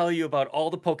needed to tell you about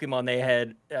all the Pokemon they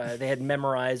had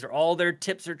memorized, or all their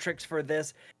tips or tricks for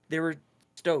this. They were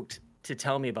stoked to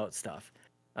tell me about stuff.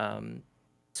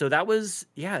 So that was,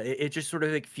 yeah, it just sort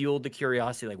of like fueled the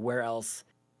curiosity, like where else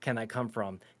can that come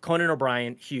from? Conan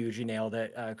O'Brien, huge, you nailed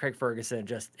it. Craig Ferguson,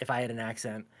 just, if I had an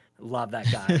accent, love that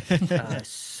guy.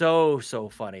 So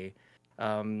funny.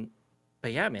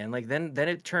 But yeah, man, like then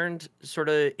it turned sort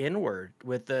of inward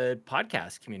with the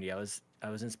podcast community. I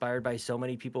was inspired by so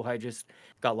many people who I just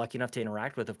got lucky enough to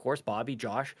interact with. Of course, Bobby,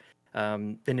 Josh,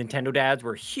 the Nintendo dads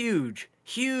were huge,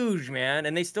 man,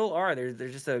 and they still are. They're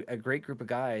just a great group of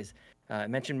guys. I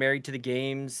mentioned Married to the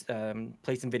Games,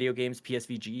 play some video games,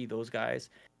 PSVG, those guys.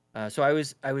 So I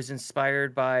was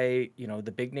inspired by, you know,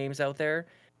 the big names out there,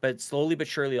 but slowly but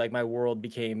surely, like my world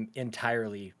became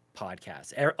entirely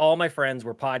podcasts. All my friends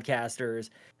were podcasters.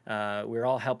 We were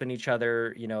all helping each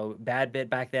other. You know, Bad Bit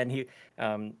back then he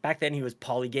was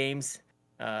Polygames.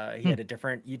 He had a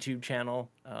different YouTube channel.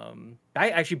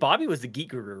 Bobby was the Geek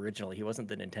Guru originally. He wasn't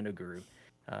the Nintendo Guru.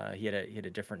 He had a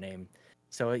different name.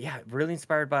 So yeah, really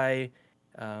inspired by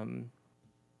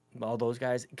all those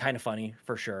guys. Kind of funny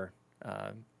for sure.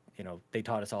 You know, they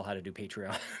taught us all how to do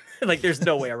Patreon. Like, there's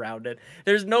no way around it.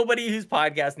 There's nobody who's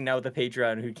podcasting now with a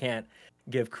Patreon who can't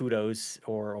give kudos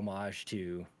or homage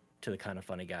to the Kind of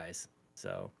Funny guys.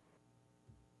 So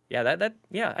yeah,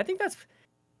 I think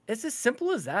it's as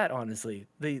simple as that, honestly.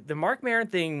 The Mark Maron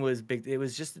thing was big. It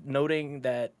was just noting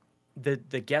that the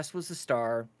guest was the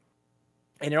star.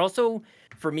 And it also,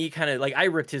 for me, kind of like, I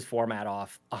ripped his format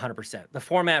off 100%. The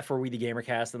format for We the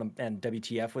Gamercast and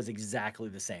WTF was exactly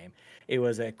the same. It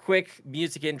was a quick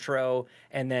music intro,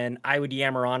 and then I would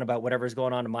yammer on about whatever's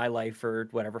going on in my life for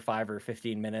whatever 5 or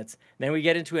 15 minutes. Then we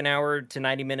get into an hour to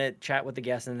 90-minute chat with the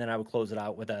guest, and then I would close it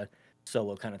out with a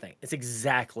solo kind of thing. It's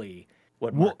exactly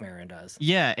what Mark Maron does.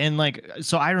 Yeah, and like,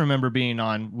 so I remember being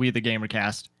on We the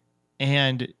Gamercast,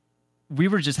 and we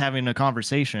were just having a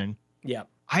conversation. Yeah.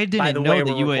 I didn't know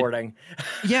that you recording.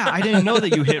 Yeah, I didn't know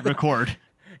that you hit record.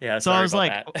 Yeah, so I was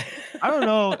like, I don't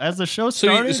know. As the show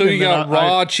started, so you got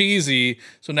raw cheesy.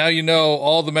 So now you know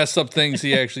all the messed up things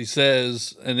he actually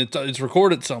says, and it's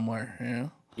recorded somewhere. Yeah.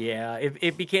 Yeah,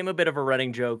 it became a bit of a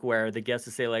running joke where the guests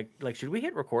would say like should we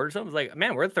hit record or something? It's like,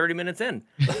 man, we're 30 minutes in.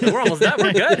 We're almost done.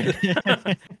 We're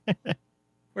good.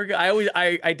 We're good.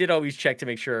 I did always check to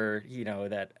make sure, you know,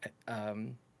 that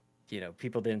you know,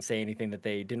 people didn't say anything that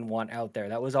they didn't want out there.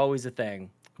 That was always a thing.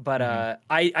 But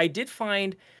I did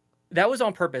find that was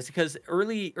on purpose, because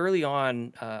early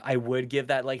on, I would give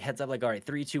that like heads up, like, all right,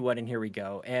 3, 2, 1, and here we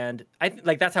go. And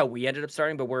like that's how we ended up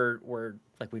starting. But we're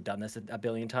like, we've done this a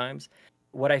billion times.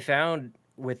 What I found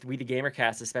with We the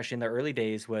Gamercast, especially in the early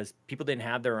days, was people didn't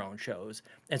have their own shows,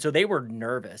 and so they were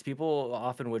nervous. People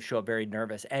often would show up very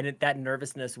nervous, and that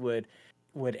nervousness would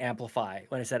amplify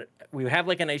when I said we would have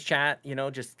like a nice chat, you know,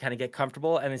 just kind of get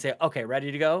comfortable, and then say, okay,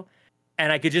 ready to go.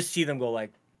 And I could just see them go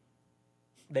like,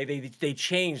 they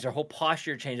changed, their whole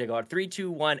posture changed. I go 3, 2,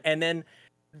 1, and then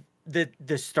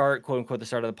the start, quote unquote, the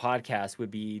start of the podcast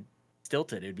would be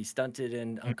stilted. It'd be stunted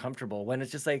and uncomfortable, when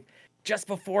it's just like, just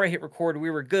before I hit record, we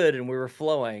were good and we were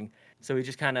flowing. So we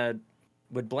just kind of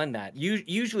blend that.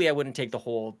 Usually I wouldn't take the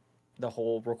whole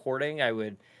recording. I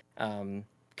would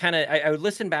I would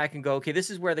listen back and go, okay, this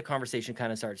is where the conversation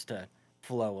kind of starts to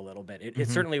flow a little bit. It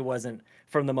certainly wasn't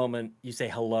from the moment you say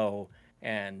hello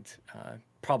and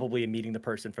probably meeting the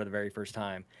person for the very first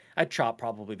time. I'd chop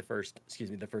probably the first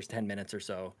 10 minutes or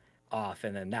so off,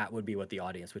 and then that would be what the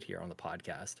audience would hear on the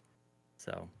podcast.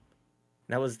 So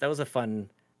that was a fun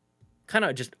kind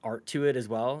of just art to it as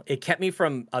well. It kept me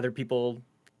from other people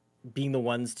being the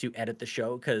ones to edit the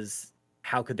show, because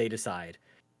how could they decide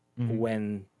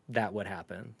when that would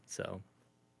happen? So,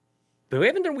 but we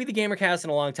haven't done We the Gamercast in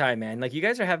a long time, man. Like, you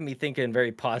guys are having me thinking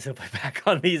very positively back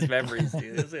on these memories,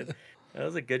 dude. That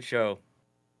was a good show.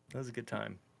 That was a good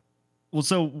time. Well,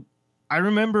 so I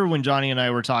remember when Johnny and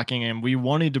I were talking, and we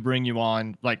wanted to bring you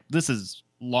on. Like, this is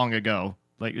long ago.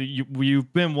 Like,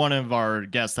 you've been one of our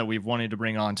guests that we've wanted to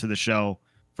bring on to the show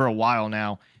for a while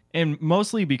now, and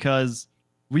mostly because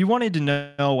we wanted to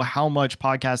know how much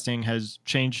podcasting has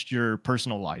changed your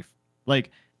personal life.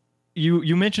 Like,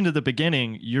 you mentioned at the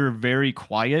beginning, you're very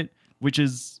quiet, which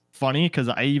is funny because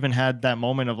I even had that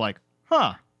moment of like,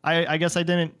 I guess I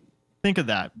didn't think of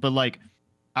that. But like,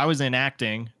 I was in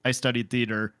acting, I studied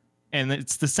theater, and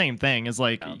it's the same thing. It's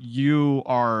like you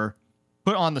are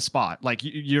put on the spot, like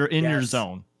you're in your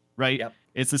zone, right? Yep.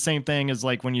 It's the same thing as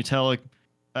like when you tell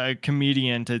a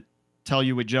comedian to tell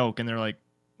you a joke, and they're like,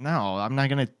 no, I'm not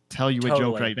gonna tell you a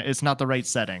joke right now. It's not the right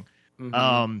setting.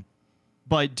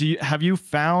 But have you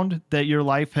found that your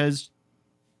life has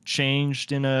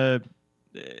changed in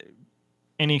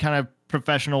any kind of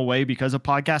professional way because of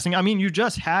podcasting? I mean, you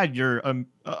just had your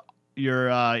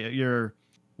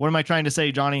what am I trying to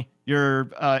say, Johnny? Your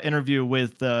interview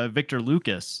with Victor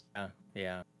Lucas.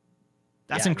 Yeah.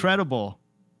 That's incredible.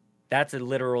 That's a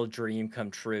literal dream come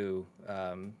true.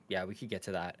 Yeah, we could get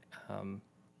to that.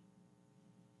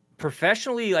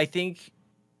 Professionally, I think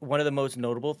one of the most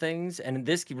notable things, and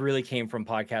this really came from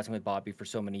podcasting with Bobby for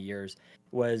so many years,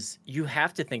 was you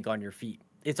have to think on your feet.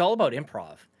 It's all about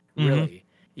improv, really.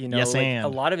 You know, a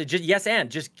lot of it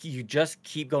you just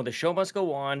keep going. The show must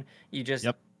go on. You just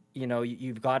you know,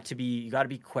 you got to be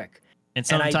quick. And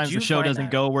sometimes the show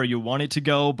doesn't go where you want it to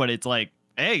go, but it's like,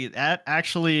 hey, that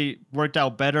actually worked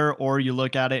out better, or you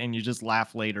look at it and you just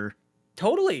laugh later.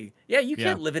 Totally. Yeah, you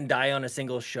can't live and die on a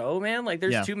single show, man. Like,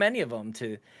 there's too many of them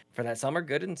for that. Some are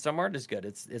good and some aren't as good.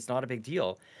 It's not a big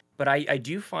deal. But I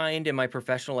do find in my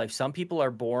professional life, some people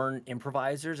are born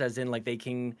improvisers, as in like they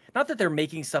can, not that they're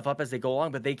making stuff up as they go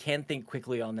along, but they can think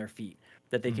quickly on their feet,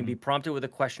 that they can be prompted with a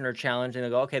question or challenge and they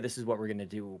go, okay, this is what we're going to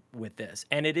do with this.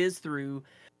 And it is through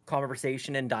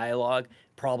conversation and dialogue,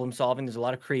 problem solving. There's a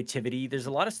lot of creativity. There's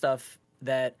a lot of stuff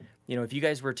that, you know, if you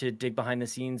guys were to dig behind the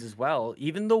scenes as well,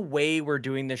 even the way we're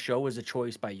doing this show was a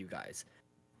choice by you guys.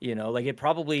 You know, like we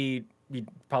probably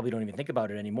don't even think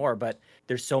about it anymore, but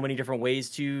there's so many different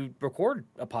ways to record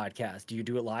a podcast. Do you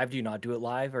do it live? Do you not do it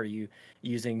live? Are you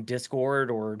using Discord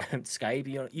or Skype?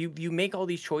 You know, you make all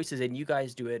these choices and you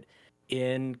guys do it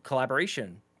in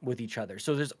collaboration with each other.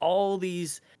 So there's all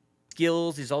these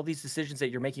skills, there's all these decisions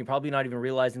that you're making, probably not even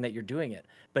realizing that you're doing it.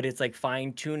 But it's like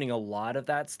fine tuning a lot of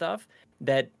that stuff,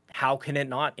 that how can it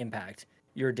not impact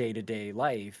your day-to-day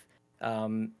life?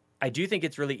 I do think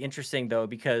it's really interesting though,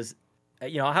 because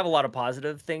you know, I have a lot of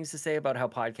positive things to say about how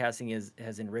podcasting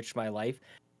has enriched my life.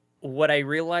 What I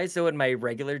realize though in my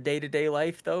regular day-to-day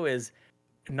life though is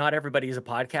not everybody is a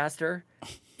podcaster.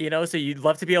 You know, so you'd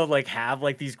love to be able to like have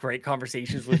like these great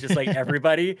conversations with just like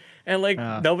everybody, and like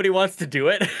nobody wants to do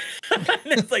it.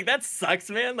 It's like, that sucks,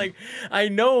 man. Like, I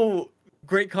know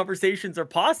great conversations are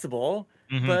possible,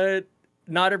 but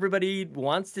not everybody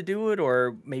wants to do it,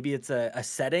 or maybe it's a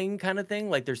setting kind of thing.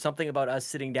 Like, there's something about us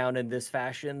sitting down in this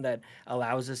fashion that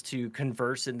allows us to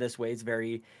converse in this way. It's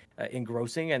very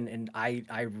engrossing, and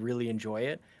I really enjoy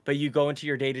it. But you go into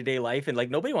your day-to-day life and like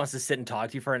nobody wants to sit and talk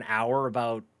to you for an hour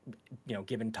about, you know,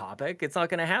 given topic. It's not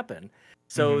going to happen.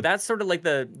 So that's sort of like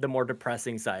the more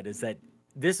depressing side, is that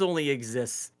this only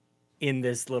exists in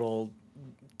this little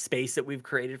space that we've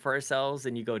created for ourselves.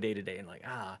 And you go day to day and like,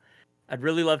 I'd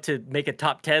really love to make a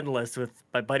top 10 list with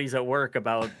my buddies at work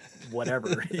about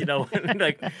whatever, you know,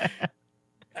 like,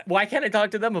 why can't I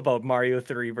talk to them about Mario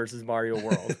 3 versus Mario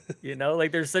World? You know,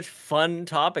 like, there's such fun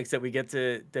topics that we get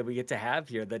to have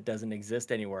here that doesn't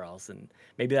exist anywhere else. And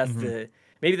maybe that's the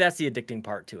addicting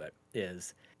part to it,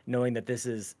 is knowing that this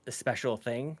is a special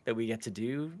thing that we get to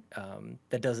do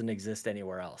that doesn't exist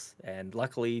anywhere else. And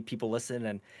luckily people listen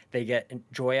and they get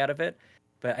joy out of it.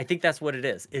 But I think that's what it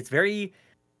is. It's very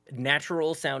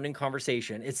natural sounding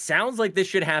conversation. It sounds like this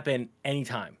should happen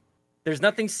anytime. There's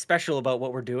nothing special about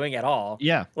what we're doing at all.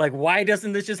 Yeah. Like, why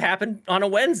doesn't this just happen on a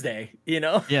Wednesday? You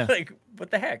know? Yeah. Like,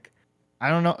 what the heck? I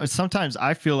don't know. Sometimes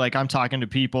I feel like I'm talking to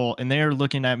people and they're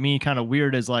looking at me kind of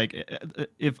weird as like,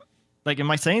 if like, am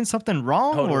I saying something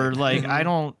wrong? Totally. Or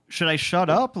like, should I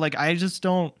shut up? Like, I just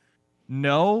don't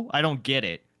know. I don't get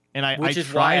it. And Which I is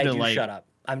try why I to do like, shut up.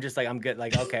 I'm just like, I'm good.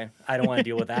 Like, okay, I don't want to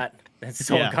deal with that. It's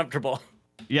so uncomfortable.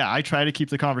 yeah, I try to keep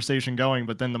the conversation going,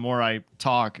 but then the more I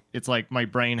talk, it's like my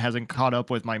brain hasn't caught up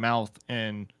with my mouth.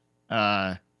 And,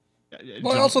 well,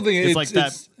 I also think it's like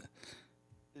that.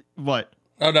 What?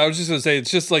 Oh, no, I was just going to say,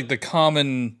 it's just like the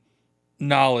common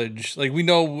knowledge. Like, we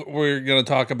know we're going to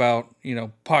talk about, you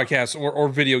know, podcasts or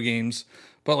video games,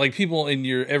 but like people in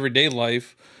your everyday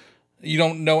life, you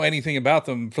don't know anything about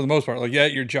them for the most part. Like,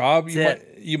 at your job,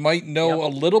 you might know a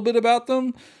little bit about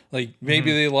them. Like,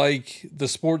 maybe they like the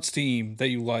sports team that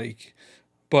you like,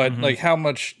 but like, how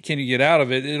much can you get out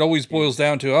of it? It always boils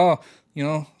down to, you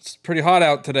know, it's pretty hot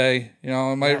out today. You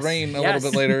know, it might rain a little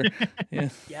bit later. Yeah.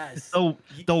 Yes. So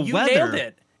the you weather. nailed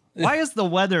it. Why is the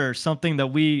weather something that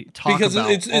we talk because about?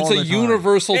 Because it's all a the time?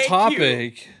 universal Thank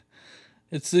topic.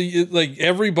 It's like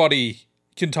everybody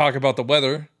can talk about the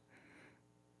weather.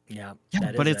 Yeah,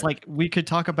 but it's like we could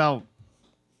talk about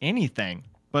anything,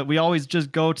 but we always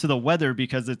just go to the weather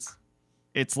because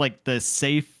it's like the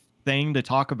safe thing to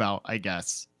talk about, I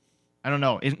guess. I don't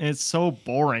know. It's so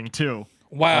boring too.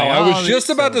 Wow, like, I was just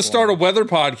about to start a weather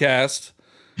podcast.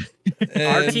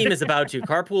 Our team is about to.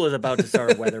 Carpool is about to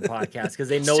start a weather podcast because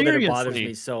they know that it bothers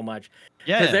me so much.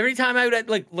 Yeah. Because every time I would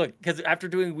like look, because after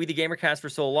doing We the Gamercast for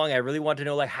so long, I really want to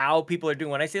know like how people are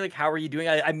doing. When I say like how are you doing,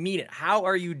 I mean it. How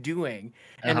are you doing?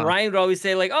 And Ryan would always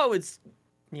say like, oh, it's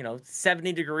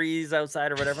 70 degrees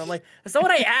outside or whatever. I'm like, that's not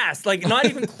what I asked. Like not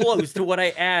even close to what I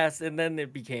asked. And then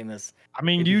it became this. I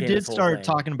mean, you did start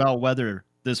talking about weather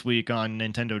this week on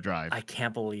Nintendo Drive. I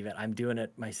can't believe it. I'm doing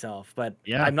it myself, but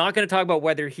yeah. I'm not going to talk about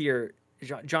weather here.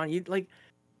 John, you like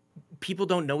people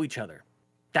don't know each other.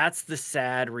 That's the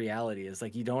sad reality is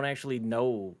like you don't actually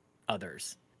know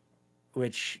others,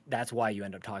 which that's why you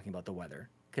end up talking about the weather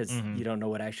because you don't know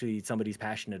what actually somebody's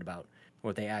passionate about,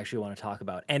 what they actually want to talk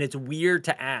about. And it's weird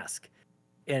to ask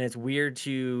and it's weird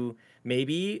to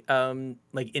maybe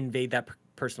like invade that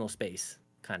personal space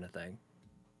kind of thing.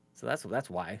 So that's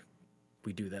why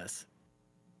we do this.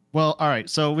 Well, all right.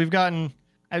 So we've gotten,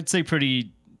 I'd say,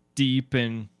 pretty deep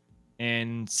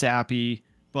and sappy,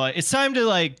 but it's time to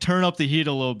like turn up the heat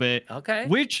a little bit. Okay.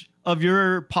 Which of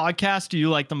your podcasts do you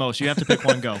like the most? You have to pick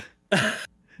one. Go.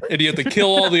 And you have to kill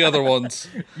all the other ones.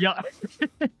 Yeah.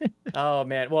 Oh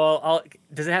man. Well,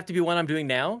 does it have to be one I'm doing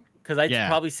now? Because I'd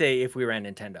probably say If We Ran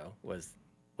Nintendo was.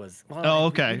 Well, oh,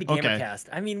 okay. We the Gamercast.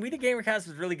 I mean, We the Gamercast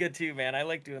was really good too, man. I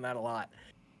like doing that a lot.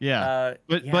 Yeah.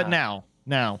 But now.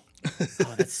 Oh,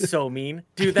 that's so mean,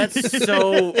 dude. That's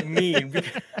so mean.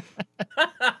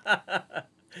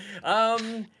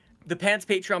 The Pants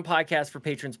Patreon podcast for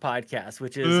Patrons podcast,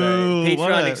 which is a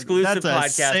Patreon exclusive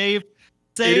podcast.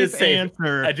 Safe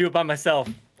answer. I do it by myself.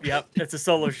 Yep, it's a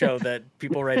solo show that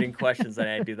people write in questions and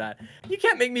I do that. You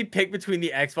can't make me pick between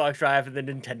the Xbox Drive and the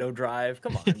Nintendo Drive.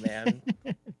 Come on, man.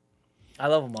 I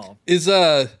love them all. Is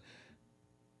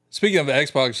speaking of the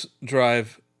Xbox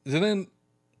Drive, isn't it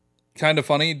kind of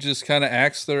funny? Just kind of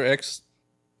axe their Xbox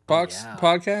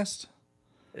podcast.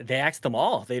 They axe them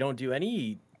all. They don't do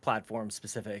any platform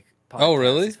specific podcasts. Oh,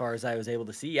 really? As far as I was able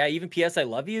to see, yeah. Even PS I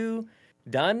Love You,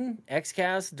 done.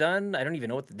 XCast, done. I don't even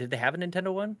know did they have a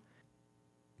Nintendo one?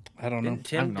 I don't know. Did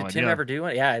Tim ever do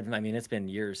one? Yeah, I mean it's been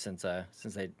years since I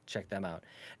checked them out.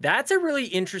 That's a really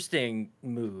interesting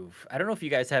move. I don't know if you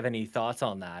guys have any thoughts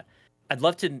on that. I'd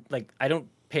love to I don't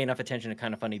pay enough attention to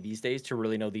Kind of Funny these days to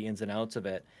really know the ins and outs of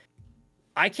it.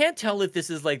 I can't tell if this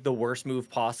is like the worst move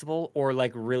possible or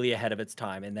like really ahead of its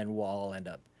time, and then we'll all end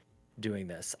up doing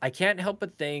this. I can't help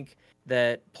but think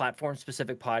that platform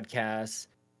specific podcasts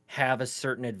have a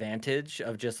certain advantage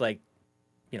of just like,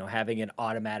 having an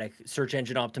automatic search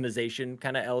engine optimization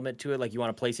kind of element to it. Like you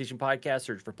want a PlayStation podcast,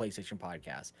 search for PlayStation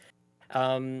podcast.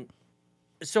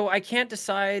 So I can't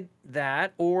decide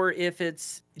that, or if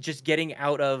it's just getting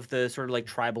out of the sort of like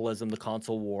tribalism, the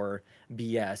console war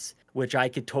BS, which I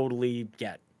could totally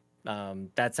get.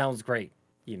 That sounds great.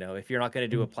 If you're not going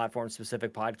to do a platform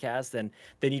specific podcast, then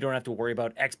you don't have to worry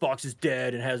about Xbox is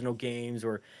dead and has no games,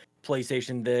 or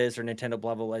PlayStation this or Nintendo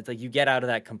blah, blah, blah. It's like you get out of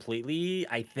that completely,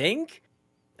 I think.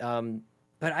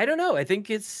 But I don't know. I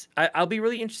think I'll be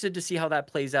really interested to see how that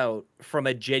plays out from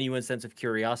a genuine sense of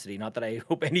curiosity. Not that I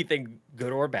hope anything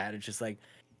good or bad. It's just like,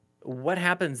 what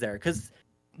happens there? Because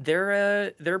they're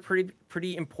a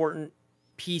pretty important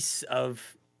piece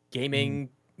of gaming,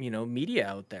 media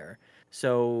out there.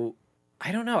 So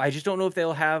I don't know. I just don't know if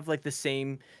they'll have like the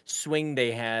same swing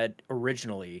they had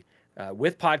originally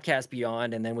with Podcast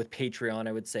Beyond, and then with Patreon.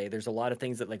 I would say there's a lot of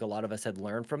things that like a lot of us had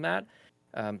learned from that.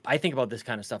 I think about this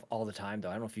kind of stuff all the time, though.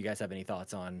 I don't know if you guys have any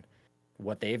thoughts on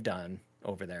what they've done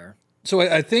over there. So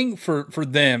I think for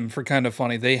them, for Kind of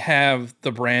Funny, they have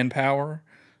the brand power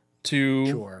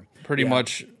to pretty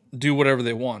much do whatever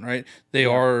they want, right? They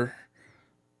are,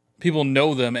 people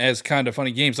know them as Kind of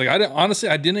Funny Games. Like honestly,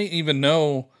 I didn't even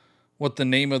know what the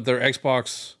name of their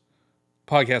Xbox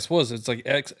podcast was. It's like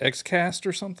Xcast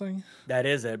or something. That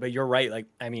is it. But you're right. Like,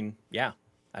 I mean, yeah,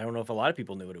 I don't know if a lot of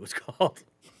people knew what it was called.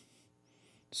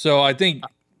 So I think,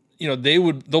 they'll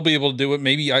be able to do it.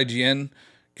 Maybe IGN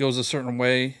goes a certain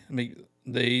way. I mean,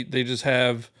 they just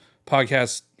have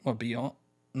podcasts. Beyond,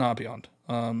 not Beyond.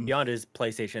 Beyond is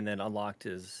PlayStation, and Unlocked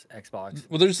is Xbox.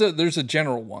 Well, there's a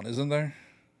general one, isn't there?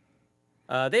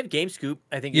 They have GameScoop,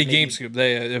 I think. Yeah, GameScoop.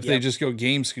 They just go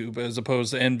GameScoop as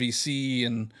opposed to NVC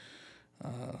and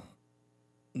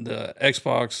the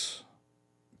Xbox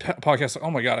podcast. Oh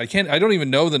my god, I don't even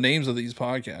know the names of these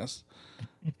podcasts.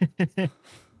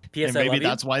 And maybe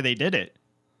that's why they did it.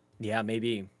 Yeah,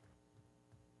 maybe.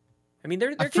 I mean,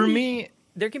 there for me,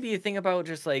 there can be a thing about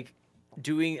just like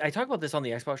doing. I talk about this on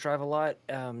the Xbox Drive a lot.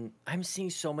 I'm seeing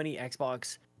so many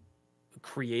Xbox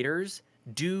creators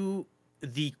do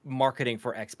the marketing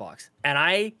for Xbox, and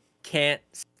I can't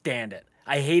stand it.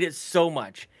 I hate it so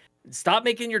much. Stop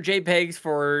making your JPEGs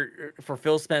for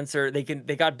Phil Spencer. They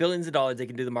got billions of dollars. They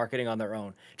can do the marketing on their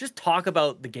own. Just talk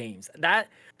about the games.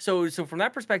 So from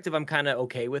that perspective, I'm kind of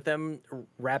okay with them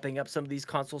wrapping up some of these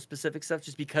console specific stuff,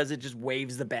 just because it just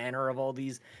waves the banner of all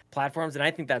these platforms, and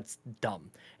I think that's dumb.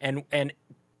 And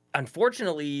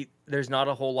unfortunately, there's not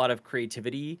a whole lot of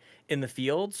creativity in the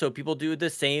field, so people do the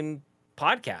same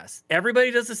podcast. Everybody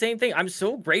does the same thing. I'm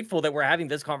so grateful that we're having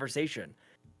this conversation,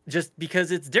 just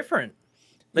because it's different.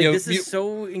 Like, this is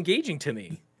so engaging to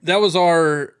me. That was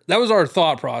our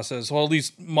thought process. Well, at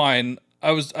least mine.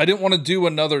 I didn't want to do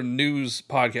another news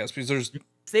podcast because there's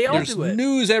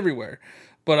news everywhere,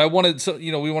 but I wanted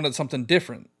we wanted something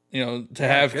different, to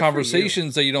have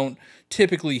conversations that you don't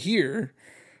typically hear.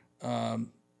 And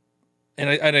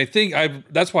I think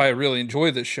that's why I really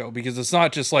enjoy this show, because it's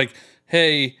not just like,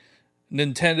 hey,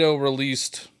 Nintendo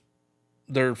released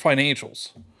their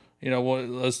financials.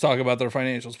 Let's talk about their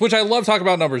financials, which I love talking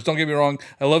about numbers. Don't get me wrong.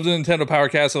 I love the Nintendo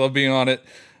Powercast. I love being on it,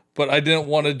 but I didn't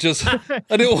want to just, be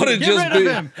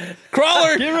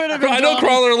Crawler. Get rid of him, I know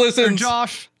Crawler listens.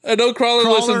 Josh. I know Crawler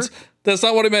listens. That's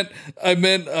not what I meant. I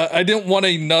meant, I didn't want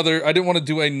to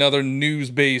do another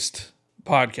news-based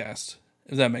podcast,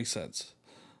 if that makes sense.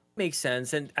 Makes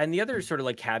sense. And the other sort of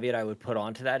like caveat I would put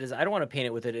onto that is I don't want to paint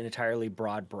it with an entirely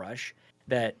broad brush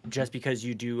that just because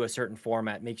you do a certain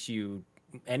format makes you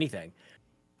anything.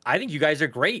 I think you guys are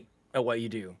great at what you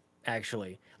do,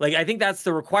 actually. Like, I think that's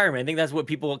the requirement. I think that's what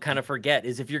people kind of forget,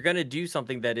 is if you're going to do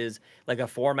something that is like a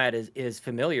format is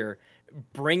familiar,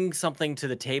 bring something to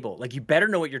the table. Like, you better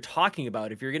know what you're talking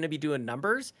about. If you're going to be doing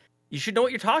numbers, you should know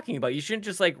what you're talking about. You shouldn't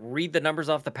just like read the numbers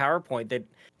off the PowerPoint that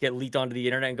get leaked onto the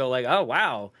internet and go like, oh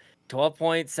wow,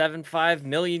 12.75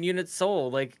 million units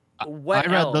sold. Like, what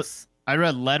else? I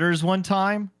read letters one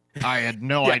time. I had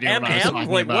no idea what I was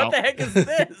talking about. What the heck is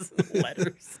this?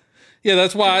 Letters. Yeah,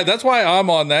 that's why I'm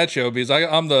on that show, because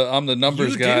I'm the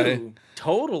numbers guy.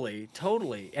 Totally.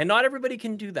 And not everybody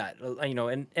can do that,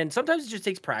 and sometimes it just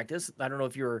takes practice. I don't know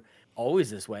if you're always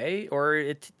this way,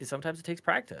 or sometimes it takes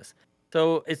practice.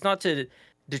 So it's not to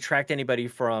detract anybody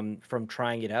from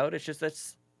trying it out. It's just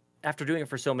that's after doing it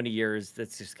for so many years,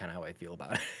 that's just kind of how I feel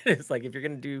about it. It's like, if you're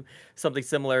going to do something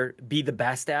similar, be the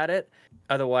best at it.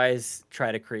 Otherwise,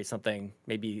 try to create something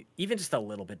maybe even just a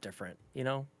little bit different,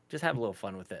 just have a little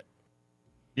fun with it.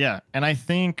 Yeah. And I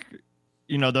think,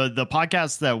 the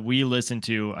podcasts that we listen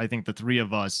to, I think the three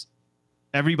of us,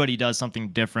 everybody does something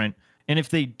different. And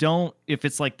if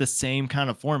it's like the same kind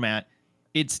of format,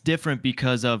 it's different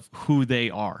because of who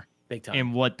they are. Big time.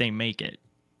 And what they make it.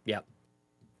 Yep.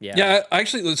 Yeah,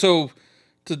 actually, so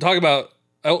to talk about,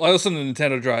 I listen to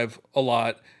Nintendo Drive a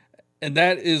lot, and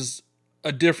that is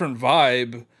a different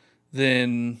vibe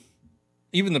than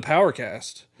even the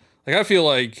Powercast. Like, I feel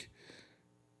like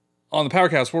on the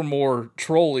Powercast, we're more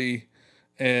trolly,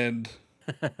 and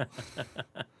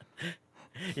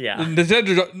yeah,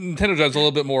 Nintendo Drive's a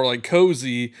little bit more like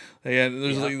cozy, and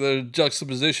there's like the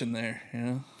juxtaposition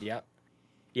there, Yep.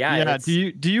 Yeah.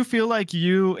 Do you feel like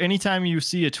anytime you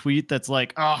see a tweet that's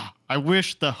like, I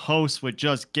wish the host would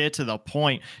just get to the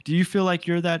point, do you feel like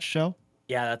you're that show?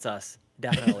 Yeah, that's us.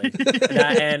 definitely.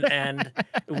 And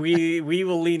we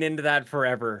will lean into that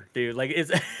forever, dude. Like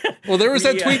it's well, there was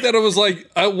that tweet that it was like,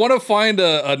 I want to find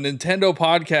a Nintendo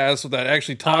podcast that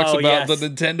actually talks about the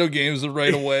Nintendo games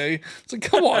right away. It's like,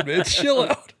 come on, man, chill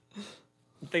out.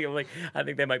 I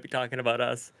think they might be talking about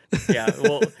us. Yeah.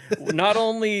 Well, not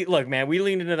only look, man, we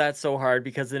leaned into that so hard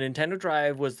because the Nintendo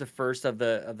Drive was the first of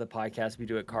the podcasts we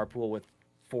do at Carpool with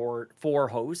four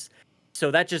hosts. So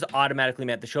that just automatically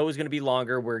meant the show was going to be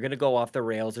longer. We're going to go off the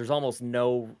rails. There's almost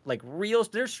no like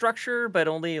there's structure, but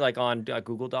only like on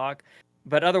Google Doc.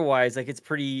 But otherwise, like it's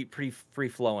pretty free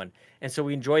flowing. And so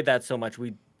we enjoyed that so much.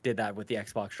 We did that with the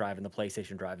Xbox Drive and the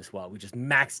PlayStation Drive as well. We just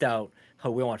maxed out. Oh,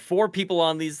 we want 4 people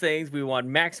on these things. We want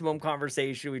maximum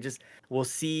conversation. We'll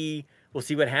see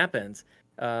what happens.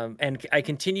 And I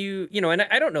continue, and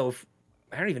I don't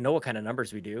even know what kind of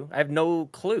numbers we do. I have no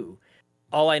clue.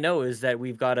 All I know is that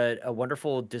we've got a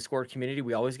wonderful Discord community.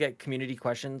 We always get community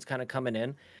questions kind of coming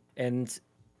in, and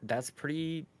that's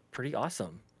pretty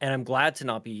awesome. And I'm glad to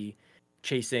not be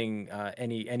chasing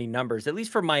any numbers, at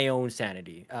least for my own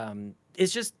sanity.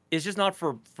 It's just not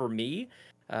for me,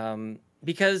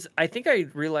 because I think I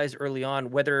realized early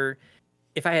on whether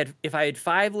if I had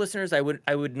 5 listeners, I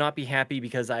would not be happy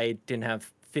because I didn't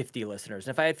have 50 listeners.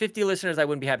 And if I had 50 listeners, I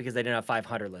wouldn't be happy because I didn't have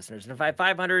 500 listeners. And if I had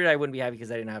 500, I wouldn't be happy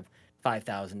because I didn't have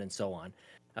 5,000 and so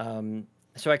on.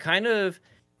 So I kind of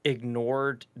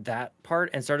ignored that part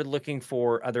and started looking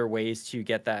for other ways to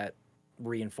get that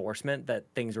reinforcement that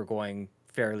things were going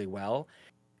fairly well.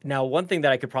 Now, one thing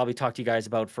that I could probably talk to you guys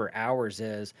about for hours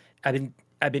is I've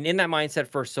been in that mindset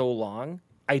for so long.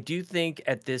 I do think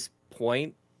at this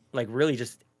point, like really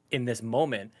just in this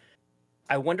moment,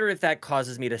 I wonder if that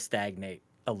causes me to stagnate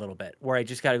a little bit, where I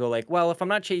just got to go like, well, if I'm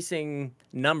not chasing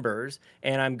numbers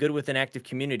and I'm good with an active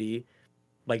community,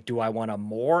 like, do I want a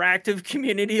more active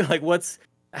community? Like, what's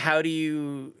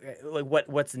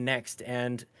next?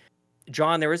 And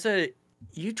John,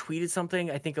 you tweeted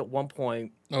something, I think at one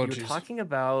point, you were talking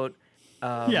about,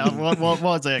 yeah, what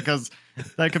was it? Because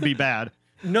that could be bad.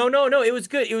 No, it was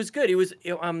good. It was good.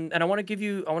 And I want to give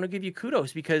you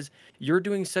kudos because you're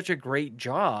doing such a great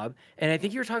job. And I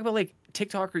think you were talking about like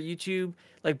TikTok or YouTube,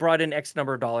 like brought in X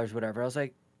number of dollars, whatever. I was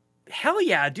like, hell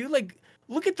yeah, dude. Like,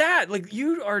 look at that. Like,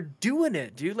 you are doing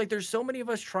it, dude. Like, there's so many of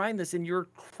us trying this and you're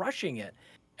crushing it.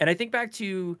 And I think back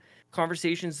to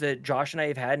conversations that Josh and I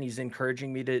have had, and he's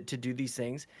encouraging me to do these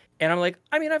things. And I'm like,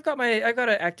 I mean, I've got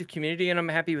an active community and I'm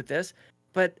happy with this,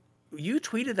 but you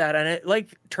tweeted that and it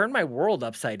like turned my world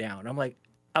upside down. I'm like,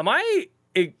 am I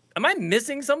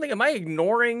missing something? Am I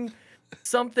ignoring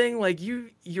something? Like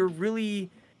you're really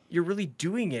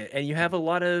doing it. And you have a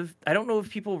lot of, I don't know if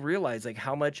people realize like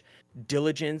how much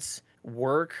diligence,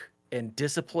 work, and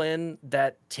discipline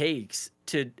that takes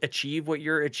to achieve what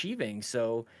you're achieving.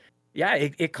 So yeah,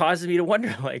 it causes me to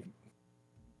wonder, like,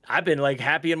 I've been like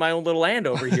happy in my own little land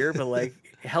over here, but like,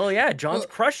 hell yeah, John's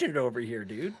crushing it over here,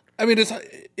 dude. I mean, it's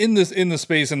in the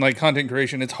space and like content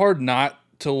creation, it's hard not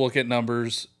to look at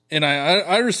numbers. And I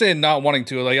understand not wanting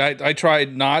to. Like I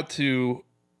tried not to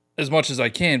as much as I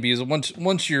can, because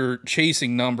once you're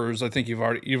chasing numbers, I think you've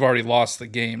already lost the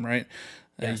game, right?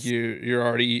 Yes. You're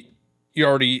already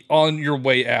on your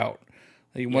way out.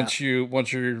 Like once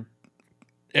you're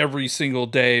every single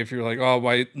day, if you're like, oh,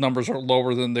 my numbers are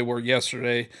lower than they were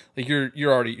yesterday, like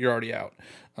you're already out.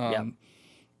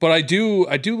 But I do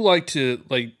like to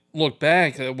like look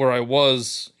back at where I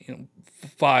was,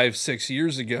 5-6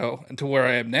 years ago and to where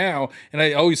I am now. And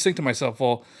I always think to myself,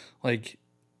 well, like,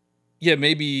 yeah,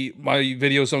 maybe my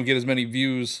videos don't get as many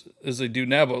views as they do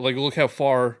now, but like, look how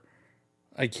far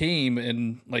I came.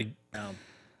 And like,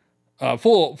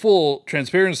 full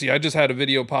transparency, I just had a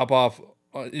video pop off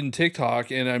in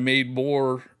TikTok and I made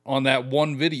more on that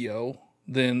one video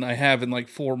than I have in like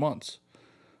 4 months.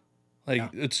 Like,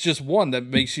 it's just one that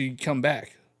makes you come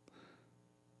back.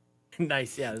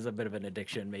 Nice. Yeah, there's a bit of an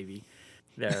addiction maybe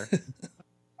there.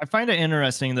 I find it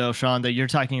interesting, though, Sean, that you're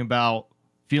talking about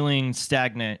feeling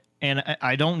stagnant. And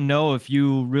I don't know if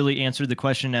you really answered the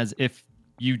question as if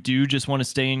you do just want to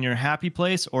stay in your happy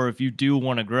place or if you do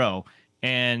want to grow.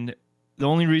 And the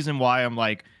only reason why I'm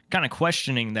like kind of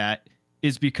questioning that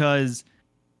is because,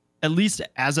 at least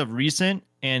as of recent,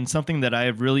 and something that I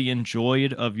have really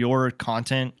enjoyed of your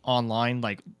content online,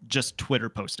 like just Twitter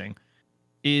posting,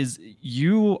 is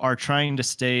you are trying to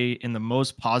stay in the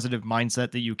most positive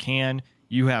mindset that you can.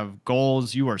 You have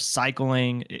goals, you are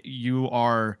cycling,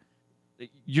 you're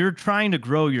trying to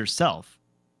grow yourself,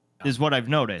 is what I've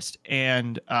noticed.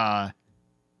 And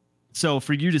so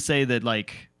for you to say that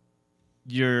like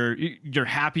you're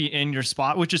happy in your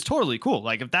spot, which is totally cool.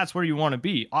 Like if that's where you want to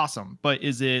be, awesome. But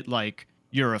is it like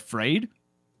you're afraid?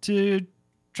 to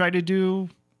try to do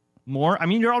more? I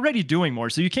mean, you're already doing more,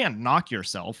 so you can't knock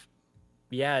yourself.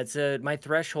 Yeah, it's my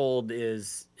threshold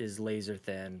is laser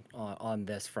thin on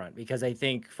this front, because I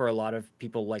think for a lot of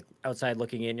people like outside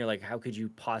looking in, you're like, how could you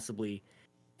possibly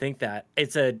think that?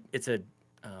 It's a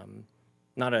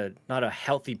not a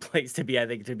healthy place to be. I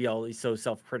think, to be always so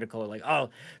self-critical, like, oh,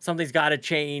 something's got to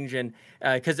change. And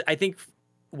because I think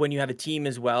when you have a team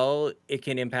as well, it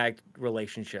can impact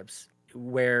relationships,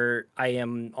 where I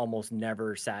am almost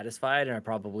never satisfied, and I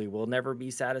probably will never be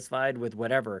satisfied with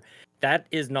whatever. That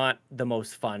is not the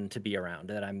most fun to be around.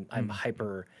 That I'm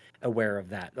hyper aware of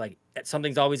that. Like,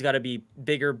 something's always got to be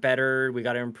bigger, better. We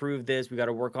got to improve this. We got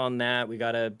to work on that. We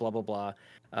got to blah blah blah.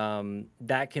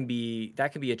 That can be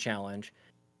a challenge.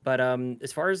 But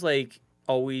as far as like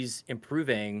always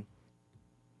improving,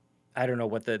 I don't know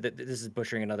what this is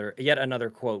butchering yet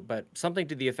another quote, but something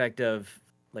to the effect of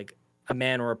like, a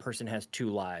man or a person has two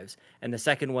lives, and the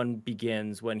second one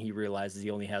begins when he realizes he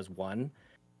only has one.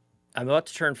 I'm about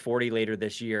to turn 40 later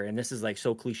this year, and this is like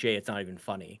so cliche, it's not even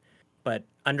funny. But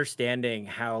understanding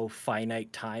how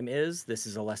finite time is, this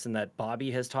is a lesson that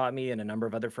Bobby has taught me and a number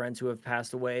of other friends who have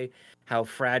passed away, how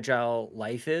fragile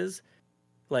life is.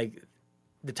 Like,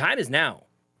 the time is now.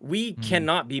 We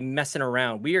cannot be messing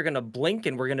around. We are going to blink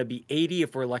and we're going to be 80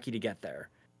 if we're lucky to get there.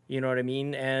 You know what I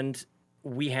mean? And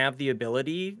we have the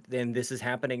ability, and this is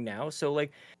happening now. So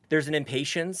like, there's an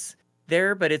impatience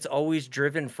there, but it's always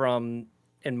driven from,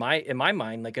 in my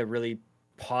mind, like a really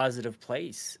positive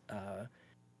place.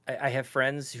 I have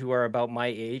friends who are about my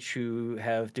age who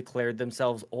have declared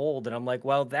themselves old, and I'm like,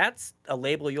 well, that's a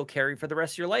label you'll carry for the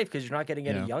rest of your life, because you're not getting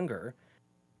any younger,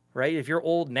 right? If you're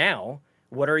old now,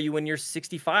 what are you when you're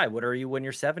 65? What are you when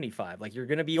you're 75? Like, you're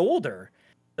going to be older.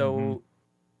 So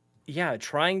yeah,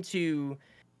 trying to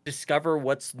discover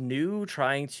what's new,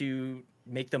 trying to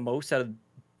make the most out of,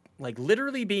 like,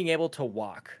 literally being able to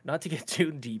walk, not to get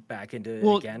too deep back into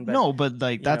it again. But no, but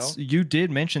like, you did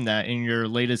mention that in your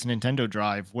latest Nintendo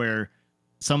Drive, where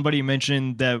somebody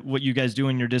mentioned that what you guys do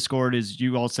in your Discord is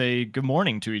you all say good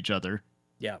morning to each other.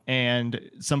 Yeah.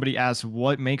 And somebody asked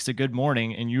what makes a good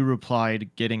morning, and you replied,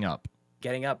 getting up.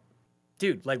 Getting up.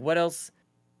 Dude, like, what else?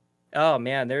 Oh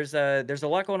man, there's a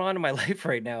lot going on in my life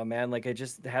right now, man. Like, I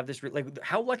just have this like,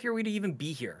 how lucky are we to even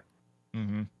be here?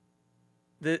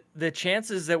 The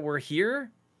chances that we're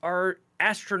here are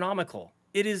astronomical.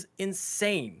 It is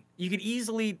insane. You could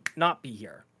easily not be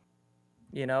here.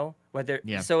 You know?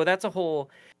 So that's a whole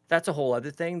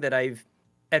other thing that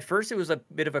at first it was a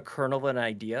bit of a kernel of an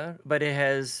idea, but it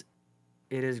has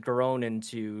grown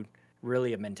into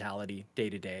really a mentality day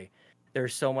to day.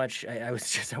 There's so much. I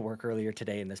was just at work earlier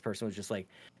today, and this person was just like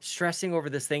stressing over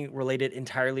this thing related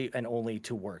entirely and only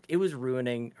to work. It was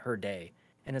ruining her day.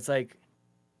 And it's like,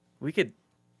 we could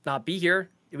not be here.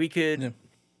 We could,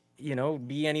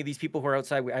 be any of these people who are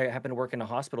outside. I happen to work in a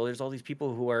hospital. There's all these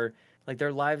people who are like,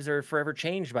 their lives are forever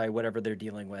changed by whatever they're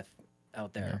dealing with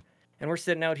out there. Yeah. And we're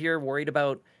sitting out here worried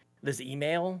about this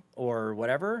email or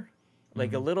whatever.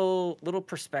 Like, a little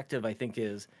perspective, I think,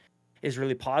 is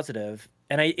really positive.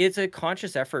 And it's a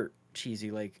conscious effort,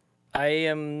 Cheesy. Like, I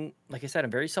am, like I said,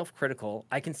 I'm very self-critical.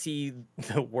 I can see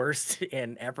the worst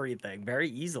in everything very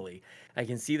easily. I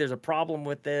can see there's a problem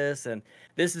with this, and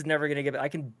this is never going to I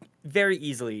can very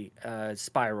easily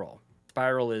spiral.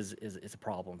 Spiral is a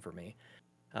problem for me.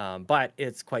 But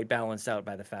it's quite balanced out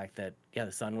by the fact that,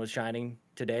 the sun was shining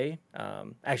today.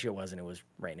 Actually, it wasn't. It was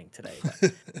raining today.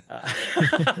 But,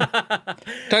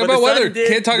 talk about weather.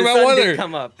 Can't talk about weather. Did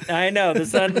come up. I know the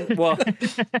sun. Well,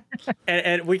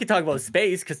 and we could talk about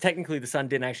space, because technically the sun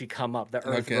didn't actually come up. The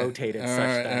Earth rotated such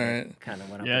that it kind of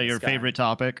went up. Yeah, your favorite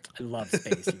topic. I love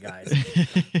space, you guys.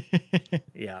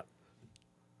 Yeah.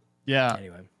 Yeah.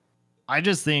 Anyway, I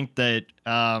just think that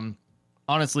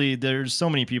honestly, there's so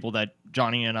many people that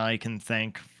Johnny and I can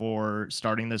thank for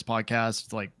starting this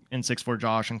podcast, like N64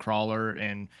 Josh and Crawler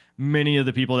and many of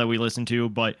the people that we listen to.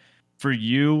 But for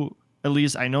you, at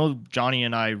least, I know Johnny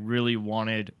and I really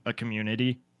wanted a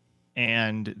community,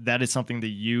 and that is something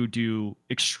that you do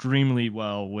extremely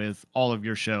well with all of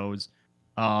your shows.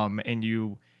 And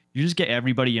you just get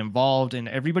everybody involved, and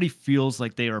everybody feels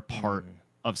like they are part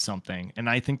of something. And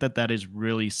I think that is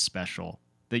really special,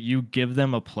 that you give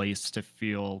them a place to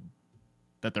feel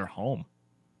that they're home.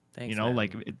 Thanks, man.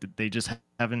 Like, they just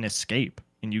have an escape,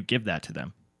 and you give that to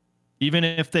them. Even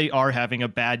if they are having a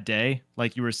bad day,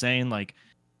 like you were saying, like,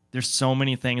 there's so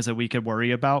many things that we could worry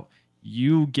about.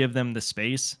 You give them the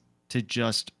space to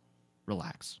just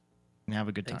relax and have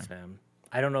a good time. Thanks, man.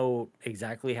 I don't know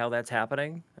exactly how that's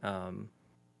happening.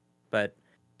 But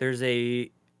there's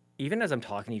even as I'm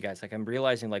talking to you guys, like, I'm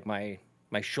realizing, like, my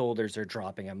my shoulders are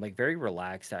dropping. I'm like very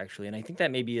relaxed actually, and I think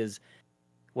that maybe is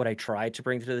what I try to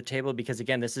bring to the table, because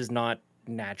again, this is not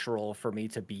natural for me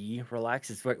to be relaxed.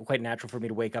 It's quite natural for me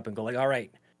to wake up and go like, all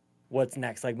right, what's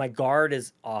next? Like my guard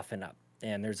is off and up,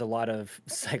 and there's a lot of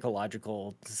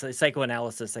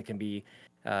psychoanalysis that can be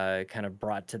kind of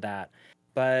brought to that.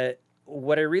 But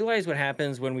what I realized what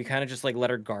happens when we kind of just like let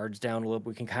our guards down a little,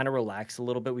 we can kind of relax a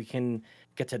little bit. We can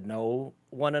get to know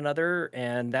one another.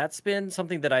 And that's been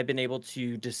something that I've been able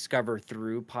to discover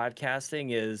through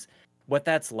podcasting, is what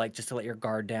that's like, just to let your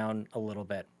guard down a little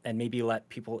bit and maybe let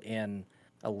people in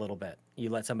a little bit. You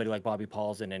let somebody like Bobby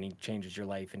Pauls in and he changes your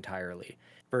life entirely,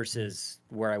 versus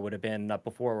where I would have been up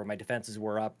before, where my defenses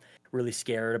were up, really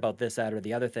scared about this, that, or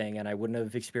the other thing, and I wouldn't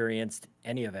have experienced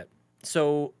any of it.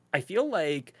 So I feel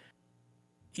like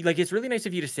it's really nice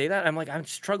of you to say that. I'm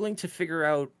struggling to figure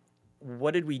out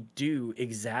what did we do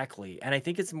exactly, and I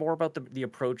think it's more about the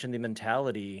approach and the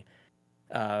mentality,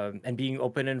 and being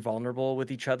open and vulnerable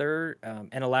with each other,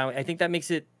 and allowing. I think that makes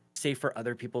it safe for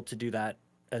other people to do that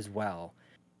as well.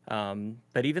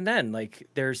 But even then, like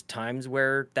there's times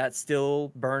where that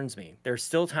still burns me. There's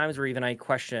still times where even I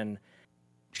question,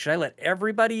 should I let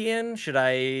everybody in? Should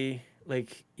I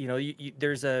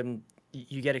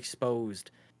you get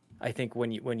exposed, I think,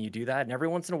 when you do that. And every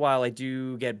once in a while I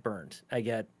do get burned.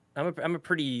 I'm a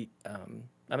pretty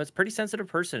sensitive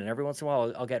person, and every once in a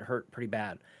while I'll get hurt pretty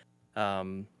bad.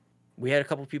 We had a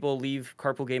couple people leave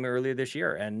Carpool Gaming earlier this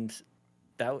year, and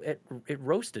that it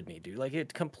roasted me, dude. Like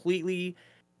it completely,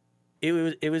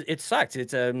 it sucked.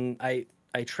 It's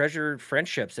I treasure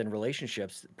friendships and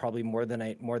relationships probably more than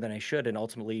I should, and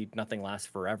ultimately nothing lasts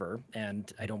forever.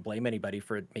 And I don't blame anybody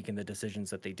for making the decisions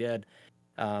that they did.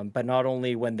 But not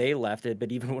only when they left it,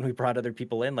 but even when we brought other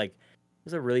people in, like it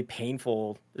was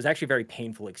actually a very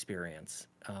painful experience.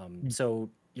 So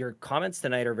your comments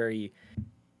tonight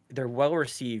they're well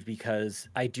received, because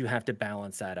I do have to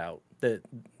balance that out. The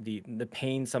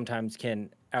pain sometimes can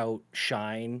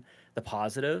outshine the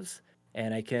positives,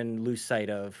 and I can lose sight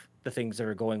of the things that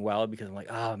are going well, because I'm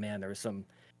like, oh man, there was some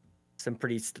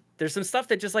there's some stuff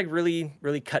that just like really,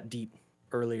 really cut deep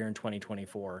earlier in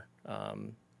 2024.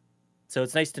 So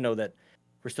it's nice to know that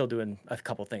we're still doing a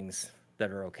couple things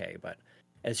that are okay. But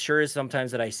as sure as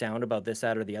sometimes that I sound about this,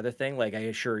 that, or the other thing, like I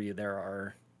assure you, there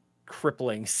are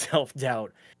crippling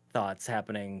self-doubt thoughts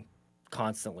happening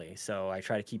constantly. So I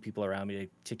try to keep people around me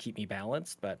to keep me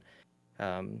balanced. But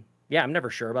yeah, I'm never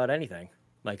sure about anything,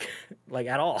 like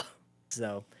at all.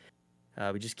 So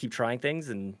we just keep trying things,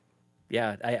 and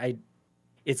yeah,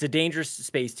 it's a dangerous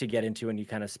space to get into, and you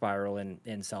kind of spiral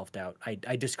in self-doubt.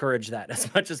 I discourage that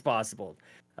as much as possible.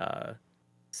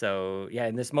 So yeah,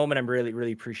 in this moment, I'm really,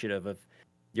 really appreciative of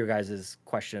your guys'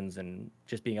 questions and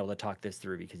just being able to talk this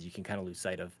through, because you can kind of lose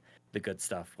sight of the good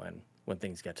stuff when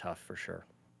things get tough, for sure.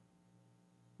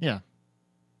 Yeah.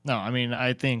 No, I mean,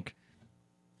 I think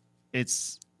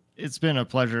it's been a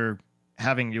pleasure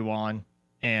having you on,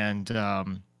 and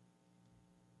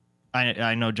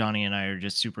I know Johnny and I are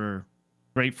just super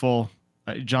grateful.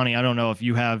 Johnny, I don't know if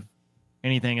you have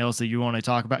anything else that you want to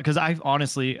talk about, because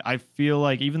I feel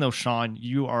like, even though Sean,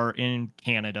 you are in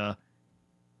Canada,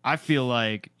 I feel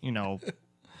like,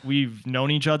 we've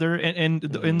known each other, and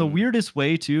in the weirdest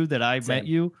way too that I met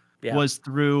you was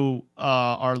through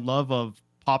our love of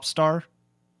Popstar.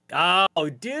 Oh,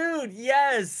 dude,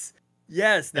 yes,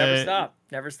 never stop.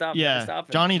 Yeah, never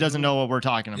stop. Johnny doesn't know what we're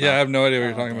talking about. Yeah, I have no idea what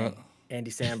you're talking about. Andy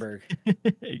Samberg.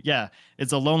 Yeah,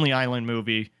 it's a Lonely Island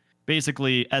movie,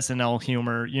 basically SNL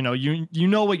humor. You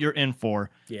know what you're in for.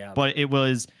 Yeah. But it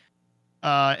was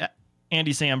Andy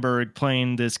Samberg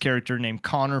playing this character named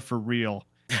Connor for real,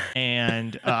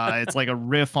 and it's like a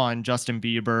riff on Justin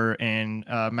Bieber and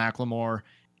Macklemore,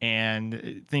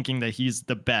 and thinking that he's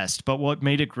the best. But what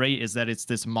made it great is that it's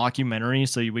this mockumentary,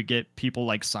 so you would get people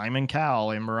like Simon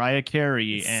Cowell and Mariah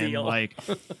Carey and Seal. like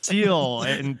Seal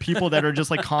and people that are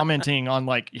just like commenting on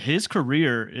like his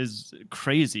career is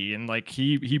crazy, and like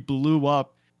he blew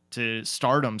up to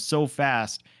stardom so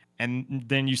fast, and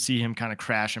then you see him kind of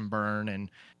crash and burn,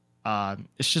 and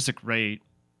it's just a great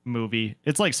movie.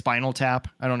 It's like Spinal Tap.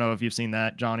 I don't know if you've seen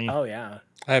that, Johnny. Oh yeah.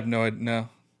 I have no idea. No.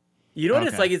 You know what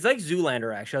it's like? It's like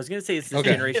Zoolander, actually. I was going to say it's this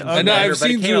generation I know, I've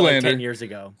seen but it came out like Zoolander. 10 years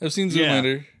ago. I've seen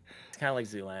Zoolander. It's kind of like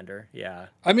Zoolander, yeah.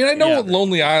 I mean, I know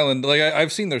Lonely Island. Like,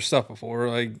 I've seen their stuff before.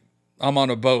 Like, I'm on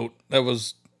a boat. That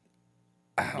was,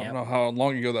 I don't know how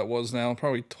long ago that was now.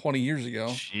 Probably 20 years ago.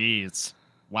 Jeez.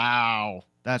 Wow.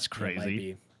 That's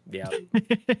crazy. Yeah.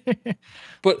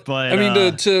 But I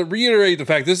mean, to reiterate the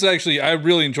fact, this is actually, I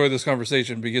really enjoyed this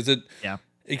conversation, because it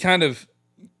kind of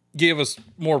gave us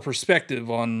more perspective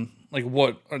on like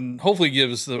what, and hopefully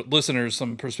gives the listeners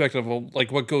some perspective of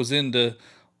like what goes into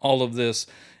all of this.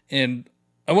 And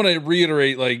I want to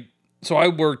reiterate, like, so I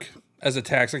work as a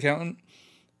tax accountant,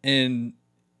 and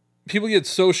people get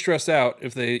so stressed out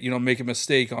if they, make a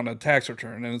mistake on a tax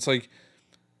return. And it's like,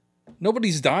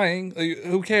 nobody's dying. Like,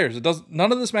 who cares?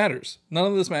 None of this matters. None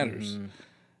of this matters. Mm-hmm.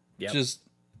 Yep. Just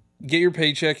get your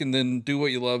paycheck and then do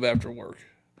what you love after work.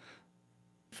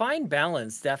 Fine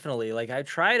balance, definitely. Like, I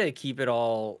try to keep it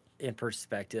all in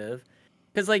perspective,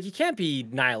 because like you can't be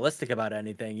nihilistic about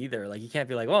anything either. Like, you can't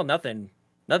be like, well, nothing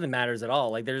matters at all.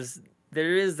 Like, there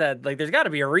is that, like, there's got to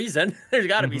be a reason. There's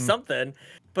got to be something.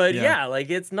 But yeah,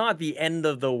 like, it's not the end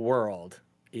of the world,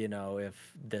 if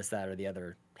this, that, or the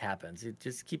other happens. You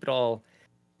just keep it all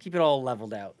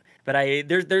leveled out. But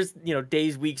there's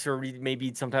days, weeks, or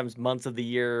maybe sometimes months of the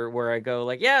year where I go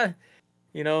like, yeah,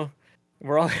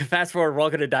 we're all fast forward, we're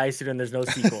all gonna die soon, and there's no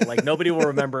sequel. Like, nobody will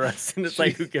remember us, and it's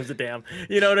like, who gives a damn?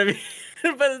 You know what I mean?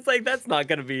 But it's like,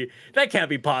 that can't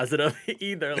be positive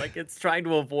either. Like, it's trying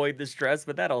to avoid the stress,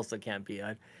 but that also can't be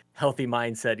a healthy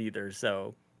mindset either.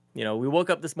 So, we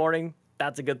woke up this morning.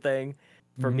 That's a good thing.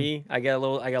 For me, I get a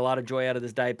lot of joy out of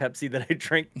this Diet Pepsi that I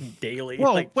drink daily.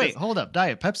 Whoa, like, wait, hold up.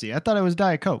 Diet Pepsi. I thought it was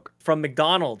Diet Coke. From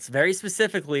McDonald's, very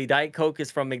specifically. Diet Coke is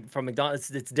from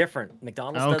McDonald's. It's different.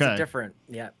 McDonald's does it different.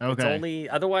 Yeah. Okay. It's only,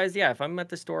 otherwise, yeah, if I'm at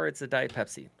the store, it's a Diet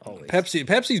Pepsi. Always.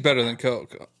 Pepsi's better than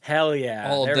Coke. Hell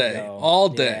yeah. All there day. We go. All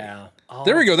day. Yeah.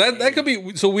 There we go. That could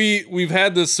be. So we've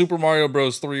had this Super Mario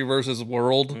Bros. 3 versus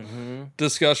World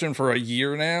discussion for a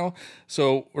year now.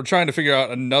 So we're trying to figure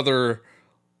out another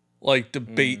like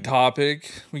debate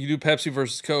topic. We can do Pepsi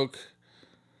versus Coke.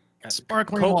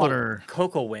 Sparkling water.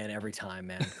 Coke will win every time,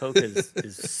 man. Coke is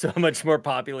so much more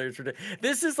popular.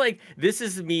 This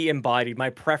is me embodied.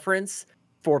 My preference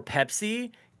for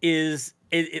Pepsi is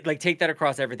it like, take that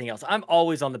across everything else. I'm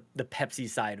always on the Pepsi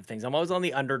side of things. I'm always on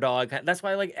the underdog. That's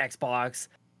why I like Xbox.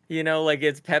 Like,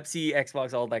 it's Pepsi,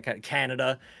 Xbox, all that kind of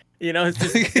Canada. It's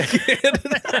just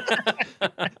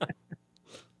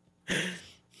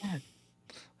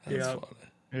That's funny.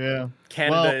 Yeah.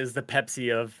 Canada is the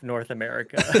Pepsi of North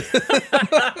America.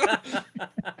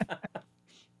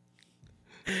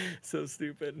 So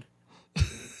stupid.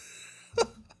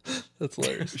 That's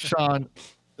hilarious. Sean,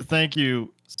 thank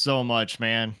you so much,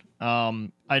 man.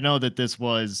 I know that this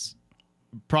was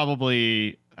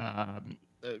probably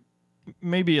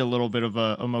maybe a little bit of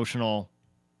a emotional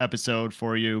episode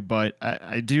for you, but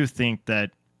I do think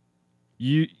that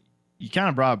you kind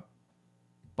of brought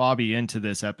Bobby into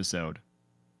this episode.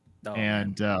 Oh,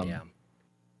 and yeah.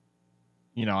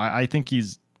 I think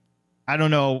he's, I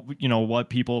don't know, what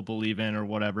people believe in or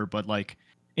whatever, but like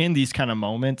in these kind of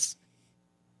moments,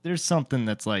 there's something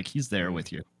that's like, he's there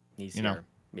with you. He's here.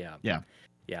 Yeah.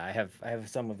 Yeah. I have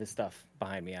some of his stuff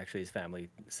behind me. Actually, his family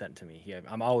sent to me.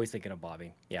 I'm always thinking of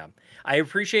Bobby. Yeah. I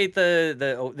appreciate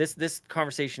this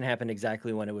conversation happened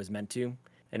exactly when it was meant to.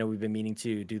 I know we've been meaning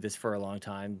to do this for a long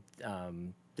time.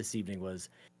 This evening was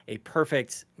a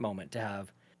perfect moment to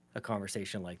have a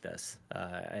conversation like this.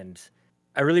 And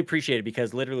I really appreciate it,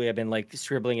 because literally I've been like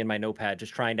scribbling in my notepad,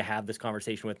 just trying to have this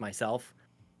conversation with myself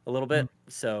a little bit.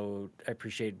 So I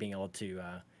appreciate being able to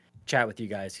chat with you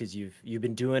guys, because you've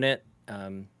been doing it.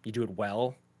 You do it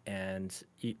well, and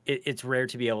it's rare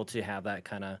to be able to have that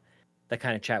kind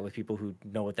of chat with people who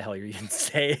know what the hell you're even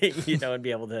saying, and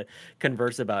be able to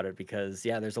converse about it, because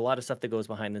there's a lot of stuff that goes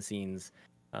behind the scenes,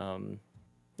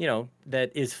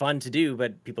 that is fun to do,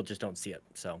 but people just don't see it.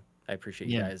 So I appreciate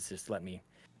you guys just let me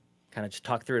kind of just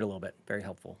talk through it a little bit. Very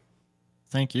helpful.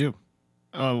 Thank you.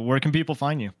 Where can people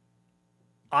find you?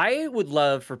 I would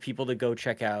love for people to go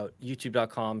check out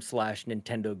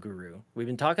youtube.com/Nintendo Guru. We've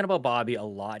been talking about Bobby a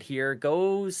lot here.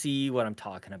 Go see what I'm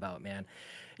talking about, man.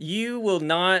 You will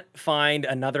not find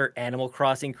another Animal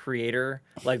Crossing creator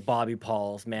like Bobby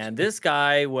Pauls, man. This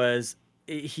guy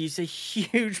he's a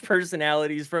huge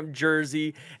personality. He's from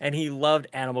Jersey, and he loved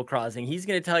Animal Crossing. He's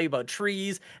going to tell you about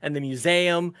trees and the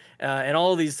museum and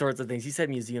all these sorts of things. He said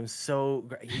museum's so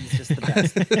great. He's just the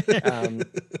best.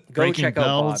 Go check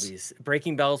out Bobby's.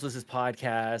 Breaking Bells was his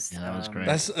podcast. Yeah, that was great.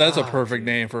 That's a perfect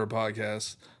name for a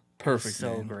podcast. Perfect.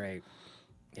 So name. Great.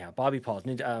 Yeah, Bobby Pauls.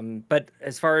 But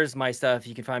as far as my stuff,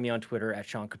 you can find me on Twitter at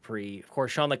Sean Capri. Of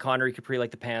course, Sean like Connery, Capri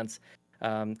like the pants.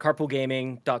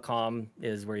 Carpoolgaming.com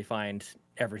is where you find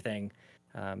everything.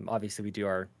 Obviously, we do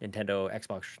our Nintendo,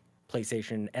 Xbox,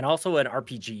 PlayStation, and also an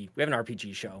RPG. We have an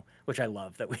RPG show, which I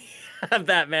love that we have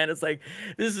that, man. It's like,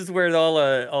 this is where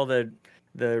all the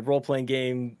role-playing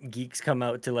game geeks come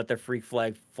out to let their freak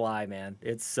flag fly, man.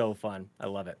 It's so fun. I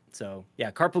love it. So, yeah,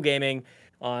 Carpool Gaming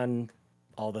on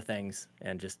all the things,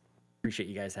 and just appreciate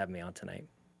you guys having me on tonight.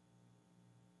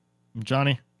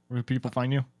 Johnny, where do people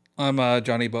find you? I'm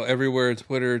Johnny Bo everywhere: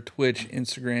 Twitter, Twitch,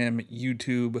 Instagram,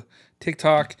 YouTube,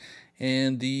 TikTok,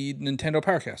 and the Nintendo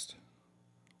Powercast.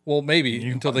 Well, maybe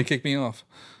until they kick me off.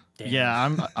 Damn.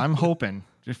 Yeah, I'm hoping.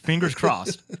 Just fingers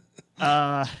crossed.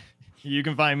 You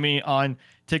can find me on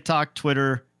TikTok,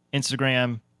 Twitter,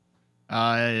 Instagram,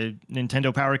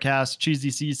 Nintendo Powercast,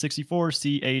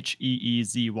 CheezyC64,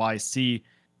 CheeEzyC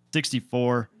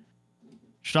 64.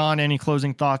 Sean, any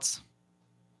closing thoughts?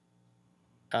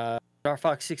 Star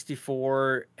Fox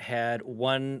 64 had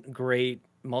one great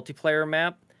multiplayer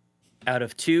map out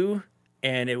of 2,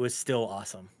 and it was still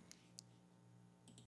awesome.